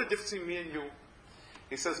 do you know the difference between me and you?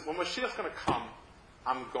 He says, when Mashiach is going to come,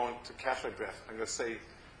 I'm going to catch my breath. I'm going to say,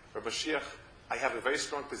 Rabbi Mashiach, I have a very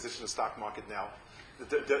strong position in the stock market now.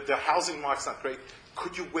 The housing market's not great.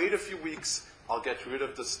 Could you wait a few weeks? I'll get rid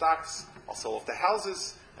of the stocks. I'll sell off the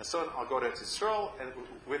houses. And so on. I'll go to Israel and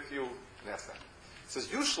with you. And that's that. He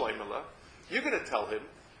says, you, Shloimela, you're going to tell him,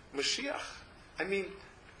 Mashiach. I mean,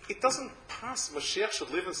 it doesn't pass. Mashiach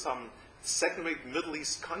should live in some second-rate Middle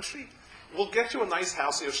East country. We'll get you a nice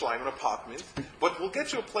house in Yerushalayim, an apartment, but we'll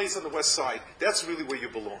get you a place on the west side. That's really where you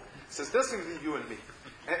belong. He says, that's going to be you and me.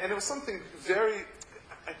 And it was something very,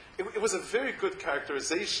 it was a very good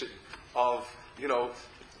characterization of,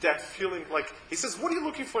 that feeling like, he says, what are you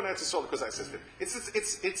looking for in Eretz Yisrael? Because I said,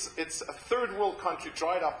 it's a third world country,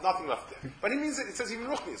 dried up, nothing left there. But he means it says even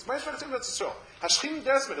Ruchnis. There's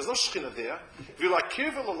no Shechina there.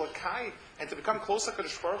 And to become closer to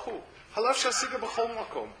Kadosh Baruch Hu.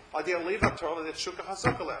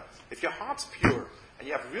 If your heart's pure and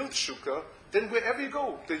you have real tshuka, then wherever you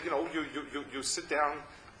go, you sit down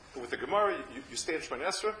with the Gemara, you stay in Shemon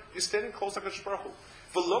Esrei, you're standing close to Kadosh Baruch Hu.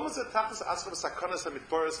 And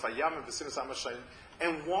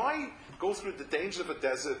why go through the danger of the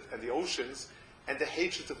desert and the oceans and the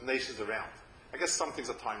hatred of nations around? I guess some things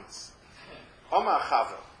are timeless. Omar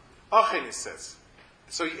Chava, Achen, he says.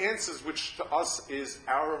 So he answers, which to us is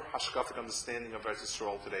our hashkafic understanding of Eretz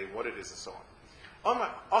Yisrael today, what it is and so on.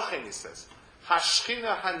 Omar Achen, he says,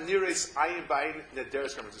 Hashchina hanires ayin b'ayin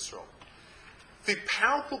nederes Eretz Yisrael. The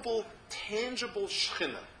palpable, tangible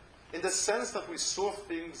Shechina, in the sense that we saw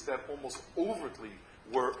things that almost overtly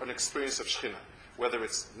were an experience of Shechina, whether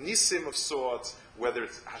it's nisim of sorts, whether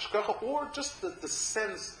it's hashkacha, or just the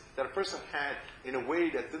sense that a person had in a way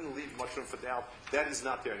that didn't leave much room for doubt, that is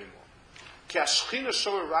not there anymore. Ki hashchina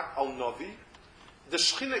shower rak al navi, the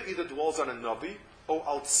Shechina either dwells on a navi, or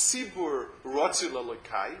al tzibur rotzi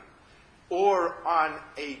lalokai, or on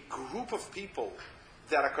a group of people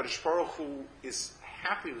that HaKadosh Baruch Hu is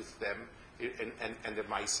happy with them and the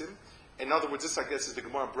Maisim. In other words, this, I guess, is the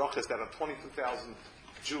Gemara Brachas that on 22,000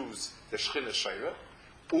 Jews the Shechina Shaira.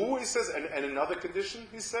 He says, and another condition,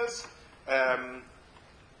 he says, V'rak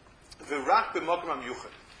b'mokum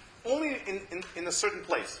ha'miyuchad. Only in a certain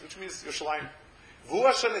place, which means Yerushalayim.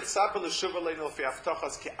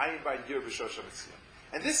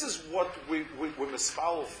 And this is what we're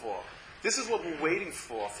misfoul for. This is what we're waiting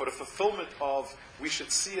for the fulfillment of, we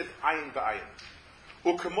should see it ayin ba'ayin.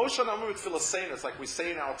 It's like we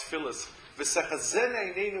say in our tefillas, it's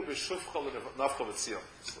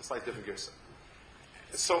like different gears.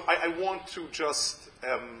 So I want to just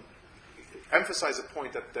emphasize a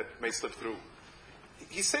point that may slip through.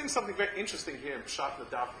 He's saying something very interesting here in Pshat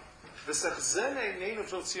Nadavi. The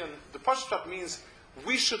Pshat means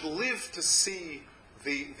we should live to see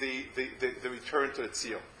the return to the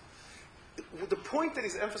Tzion. The point that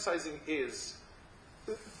he's emphasizing is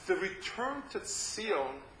the return to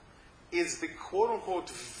Tzion is the quote-unquote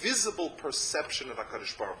visible perception of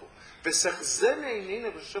HaKadosh Baruch Hu.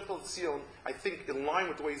 I think in line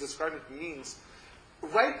with the way he's describing it means,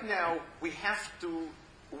 right now we have to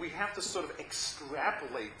sort of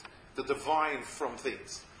extrapolate the divine from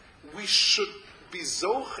things. We should be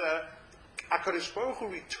zocha. HaKadosh Baruch Hu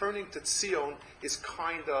returning to Tzion is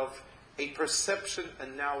kind of a perception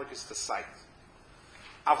analogous to sight.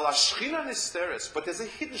 Aval Shechina Nisteres, but there's a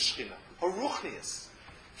hidden Shechina, a Ruchnius.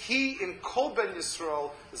 He in Kol Ben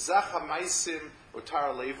Yisrael Zach HaMaisim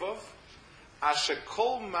Utar Levov Asher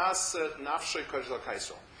Kol Masa Nafshay Kodesh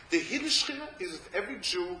L'Kaisrael. The hidden Shechina is with every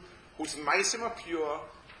Jew whose Maisim are pure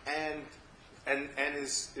and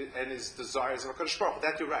his desires of HaKadosh Baruch Hu.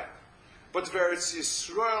 That you're right. But Eretz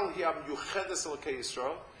Yisrael, He Am Yuchedes Elokei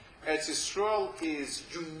Yisrael. Eretz Yisrael is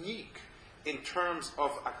unique in terms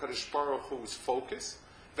of HaKadosh Baruch Hu's focus.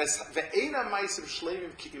 Ve'ena Maisim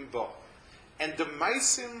Shleimim Ki'im Bo. And the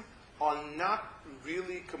Maisim are not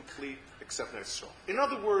really complete except in Eretz Yisrael. In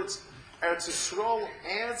other words, Eretz Yisrael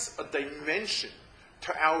adds a dimension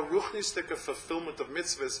to our ruchnistic fulfillment of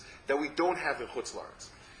mitzvahs that we don't have in Chutz La'aretz.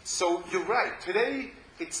 So you're right. Today,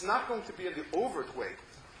 it's not going to be in the overt way,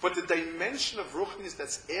 but the dimension of ruchnis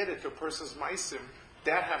that's added to a person's maisim,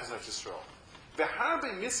 that happens in Yisrael.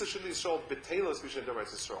 V'harbe mitzvah shel Yisrael betelos b'shem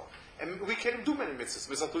Eretz Yisrael, and we can't do many mitzvahs.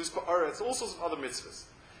 Mitzvahs ba'aretz, also some other mitzvahs.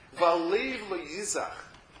 V'alev lo yizach,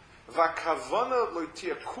 v'kavana lo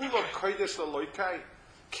tia kula kodesh l'loikai,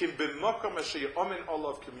 kim b'mokom asher yomen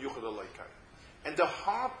olav kim yuchad l'loikai, and the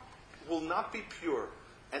heart will not be pure.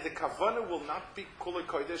 And the kavanah will not be kula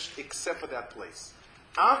kodesh except for that place.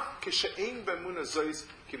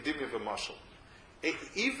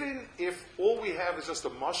 Even if all we have is just a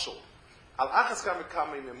mashal,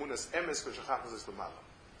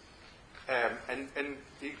 and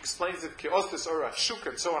he explains it kiostis or shuk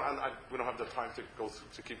and so on. And we don't have the time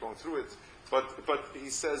to keep going through it, but he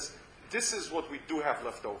says this is what we do have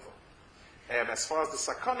left over. As far as the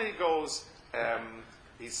sakana goes,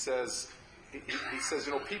 he says,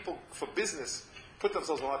 people for business put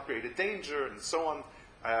themselves in a lot of greater danger and so on.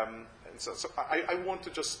 And so I want to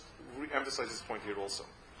just re-emphasize this point here also.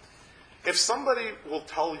 If somebody will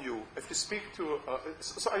tell you, if you speak to,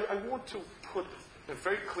 I want to put a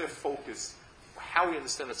very clear focus how we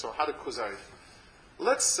understand it, so how to kuzari.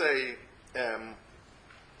 Let's say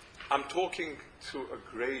I'm talking to a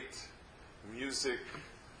great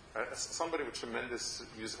somebody with tremendous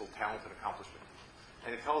musical talent and accomplishment.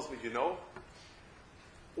 And he tells me,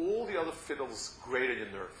 all the other fiddles grate on your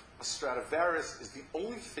nerve. A Stradivarius is the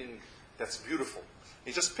only thing that's beautiful.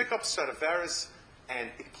 You just pick up Stradivarius and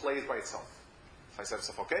it plays by itself. So I said to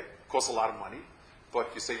myself, okay, it costs a lot of money,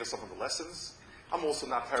 but you save yourself on the lessons. I'm also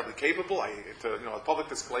not terribly capable. A public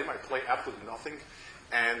disclaimer, I play absolutely nothing.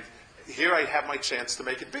 And here I have my chance to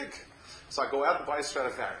make it big. So I go out and buy a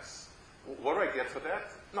Stradivarius. What do I get for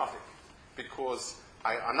that? Nothing. Because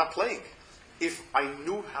I'm not playing. If I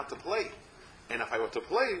knew how to play, and if I were to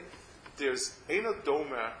play, there's Eina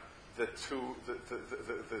Doma the two,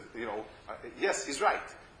 yes, he's right.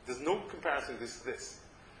 There's no comparison to this.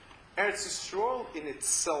 Eretz Yisrael in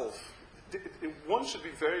itself, one should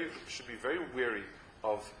be very wary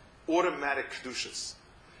of automatic kedushas.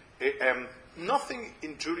 Nothing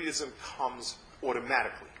in Judaism comes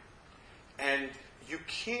automatically, and you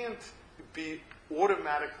can't be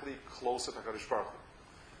automatically closer to HaKadosh Baruch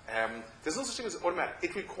Hu. There's no such thing as automatic.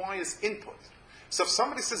 It requires input. So if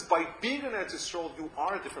somebody says, by being in Eretz Yisrael, you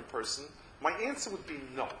are a different person, my answer would be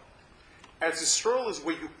no. Eretz Yisrael is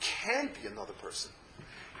where you can be another person.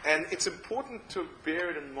 And it's important to bear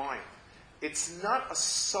it in mind. It's not a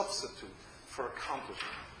substitute for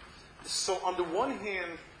accomplishment. So on the one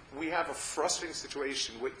hand, we have a frustrating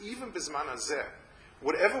situation where even Bizman Hazeh,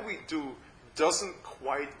 whatever we do doesn't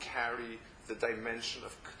quite carry the dimension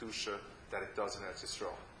of Kedusha that it does in Eretz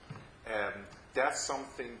Yisrael. That's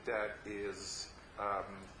something that is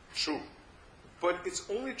true. But it's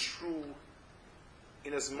only true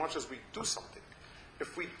in as much as we do something.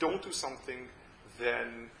 If we don't do something,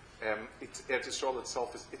 then Eretz Yisrael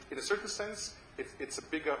itself is, in a certain sense, it's a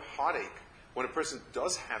bigger heartache when a person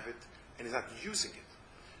does have it and is not using it.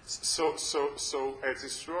 So Eretz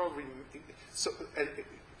Yisrael,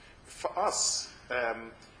 for us,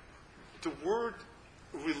 the word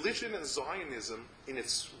religion and Zionism, in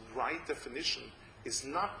its right definition,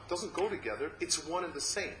 doesn't go together. It's one and the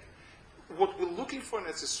same. What we're looking for in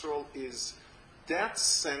Eretz Yisrael is that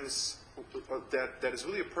sense that is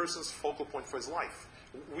really a person's focal point for his life.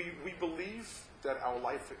 We believe that our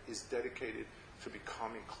life is dedicated to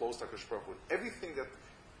becoming close to HaKadosh Baruch Hu. Everything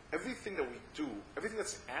that we do, everything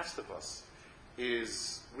that's asked of us,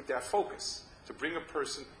 is with that focus to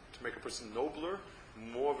make a person nobler,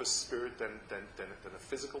 more of a spirit than a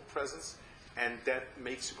physical presence, and that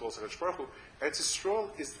makes you close to HaKadosh Baruch Hu. Eretz Yisrael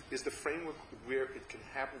is the framework where it can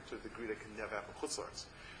happen to a degree that can never happen in Chutz La'aretz.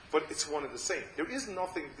 But it's one and the same. There is no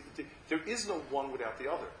one without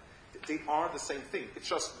the other. They are the same thing. It's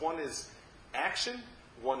just one is action,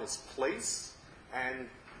 one is place, and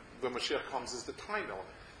when Mashiach comes is the time element.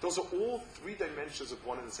 Those are all three dimensions of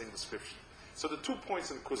one and the same description. So the 2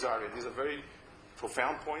 points in Kuzari, these are very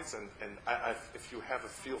profound points, and if you have a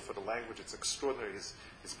feel for the language, it's extraordinary.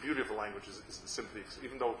 His beauty of the language is simply,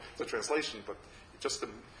 even though it's a translation, but just the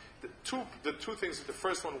two things. The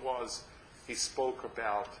first one was he spoke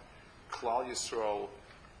about Klal Yisrael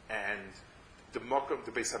and the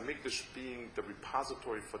Beis Hamikdash being the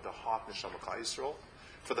repository for the heart Neshama Klal Yisrael,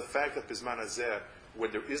 for the fact that Bisman Hazeh,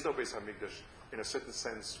 when there is no Beis Hamikdash, in a certain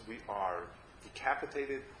sense, we are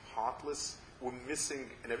decapitated, heartless, we're missing,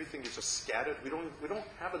 and everything is just scattered. We don't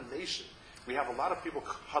have a nation. We have a lot of people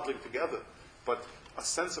huddling together, but a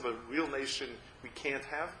sense of a real nation we can't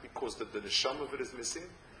have because the neshama of it is missing.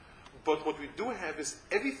 But what we do have is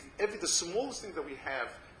the smallest thing that we have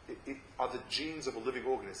are the genes of a living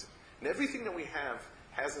organism. And everything that we have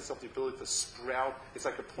has itself the ability to sprout. It's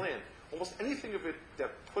like a plant. Almost anything of it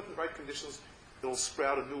that put in the right conditions, it'll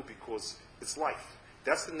sprout anew because it's life.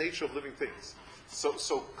 That's the nature of living things. So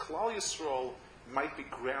Klal Yisrael might be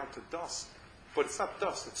ground to dust, but it's not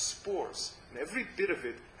dust, it's spores. And every bit of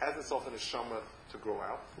it has itself a neshama to grow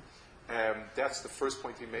out. That's the first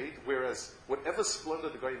point he made. Whereas whatever splendor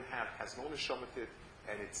the Goyim have has no neshama to it,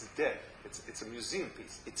 and it's dead. It's a museum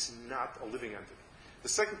piece. It's not a living entity. The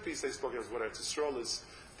second piece they spoke of is what Eretz Yisrael is,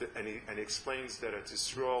 and he explains that Eretz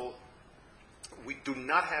Yisrael, we do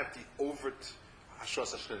not have the overt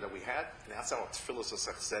Hashras Hashem that we had, and that's our Tfilos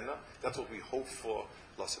Sachzena. That's what we hope for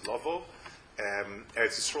Laselovo. Eretz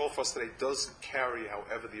Yisrael for us today does carry,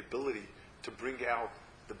 however, the ability to bring out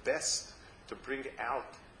the best, to bring out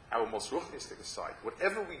our most ruchnistic side.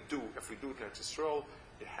 Whatever we do, if we do it in Eretz Yisrael,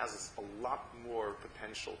 it has a lot more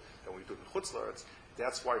potential than we do in Chutz La'aretz.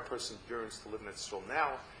 That's why a person yearns to live in Eretz Yisrael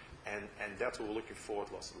now, and that's what we're looking forward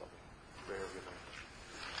to. Very good.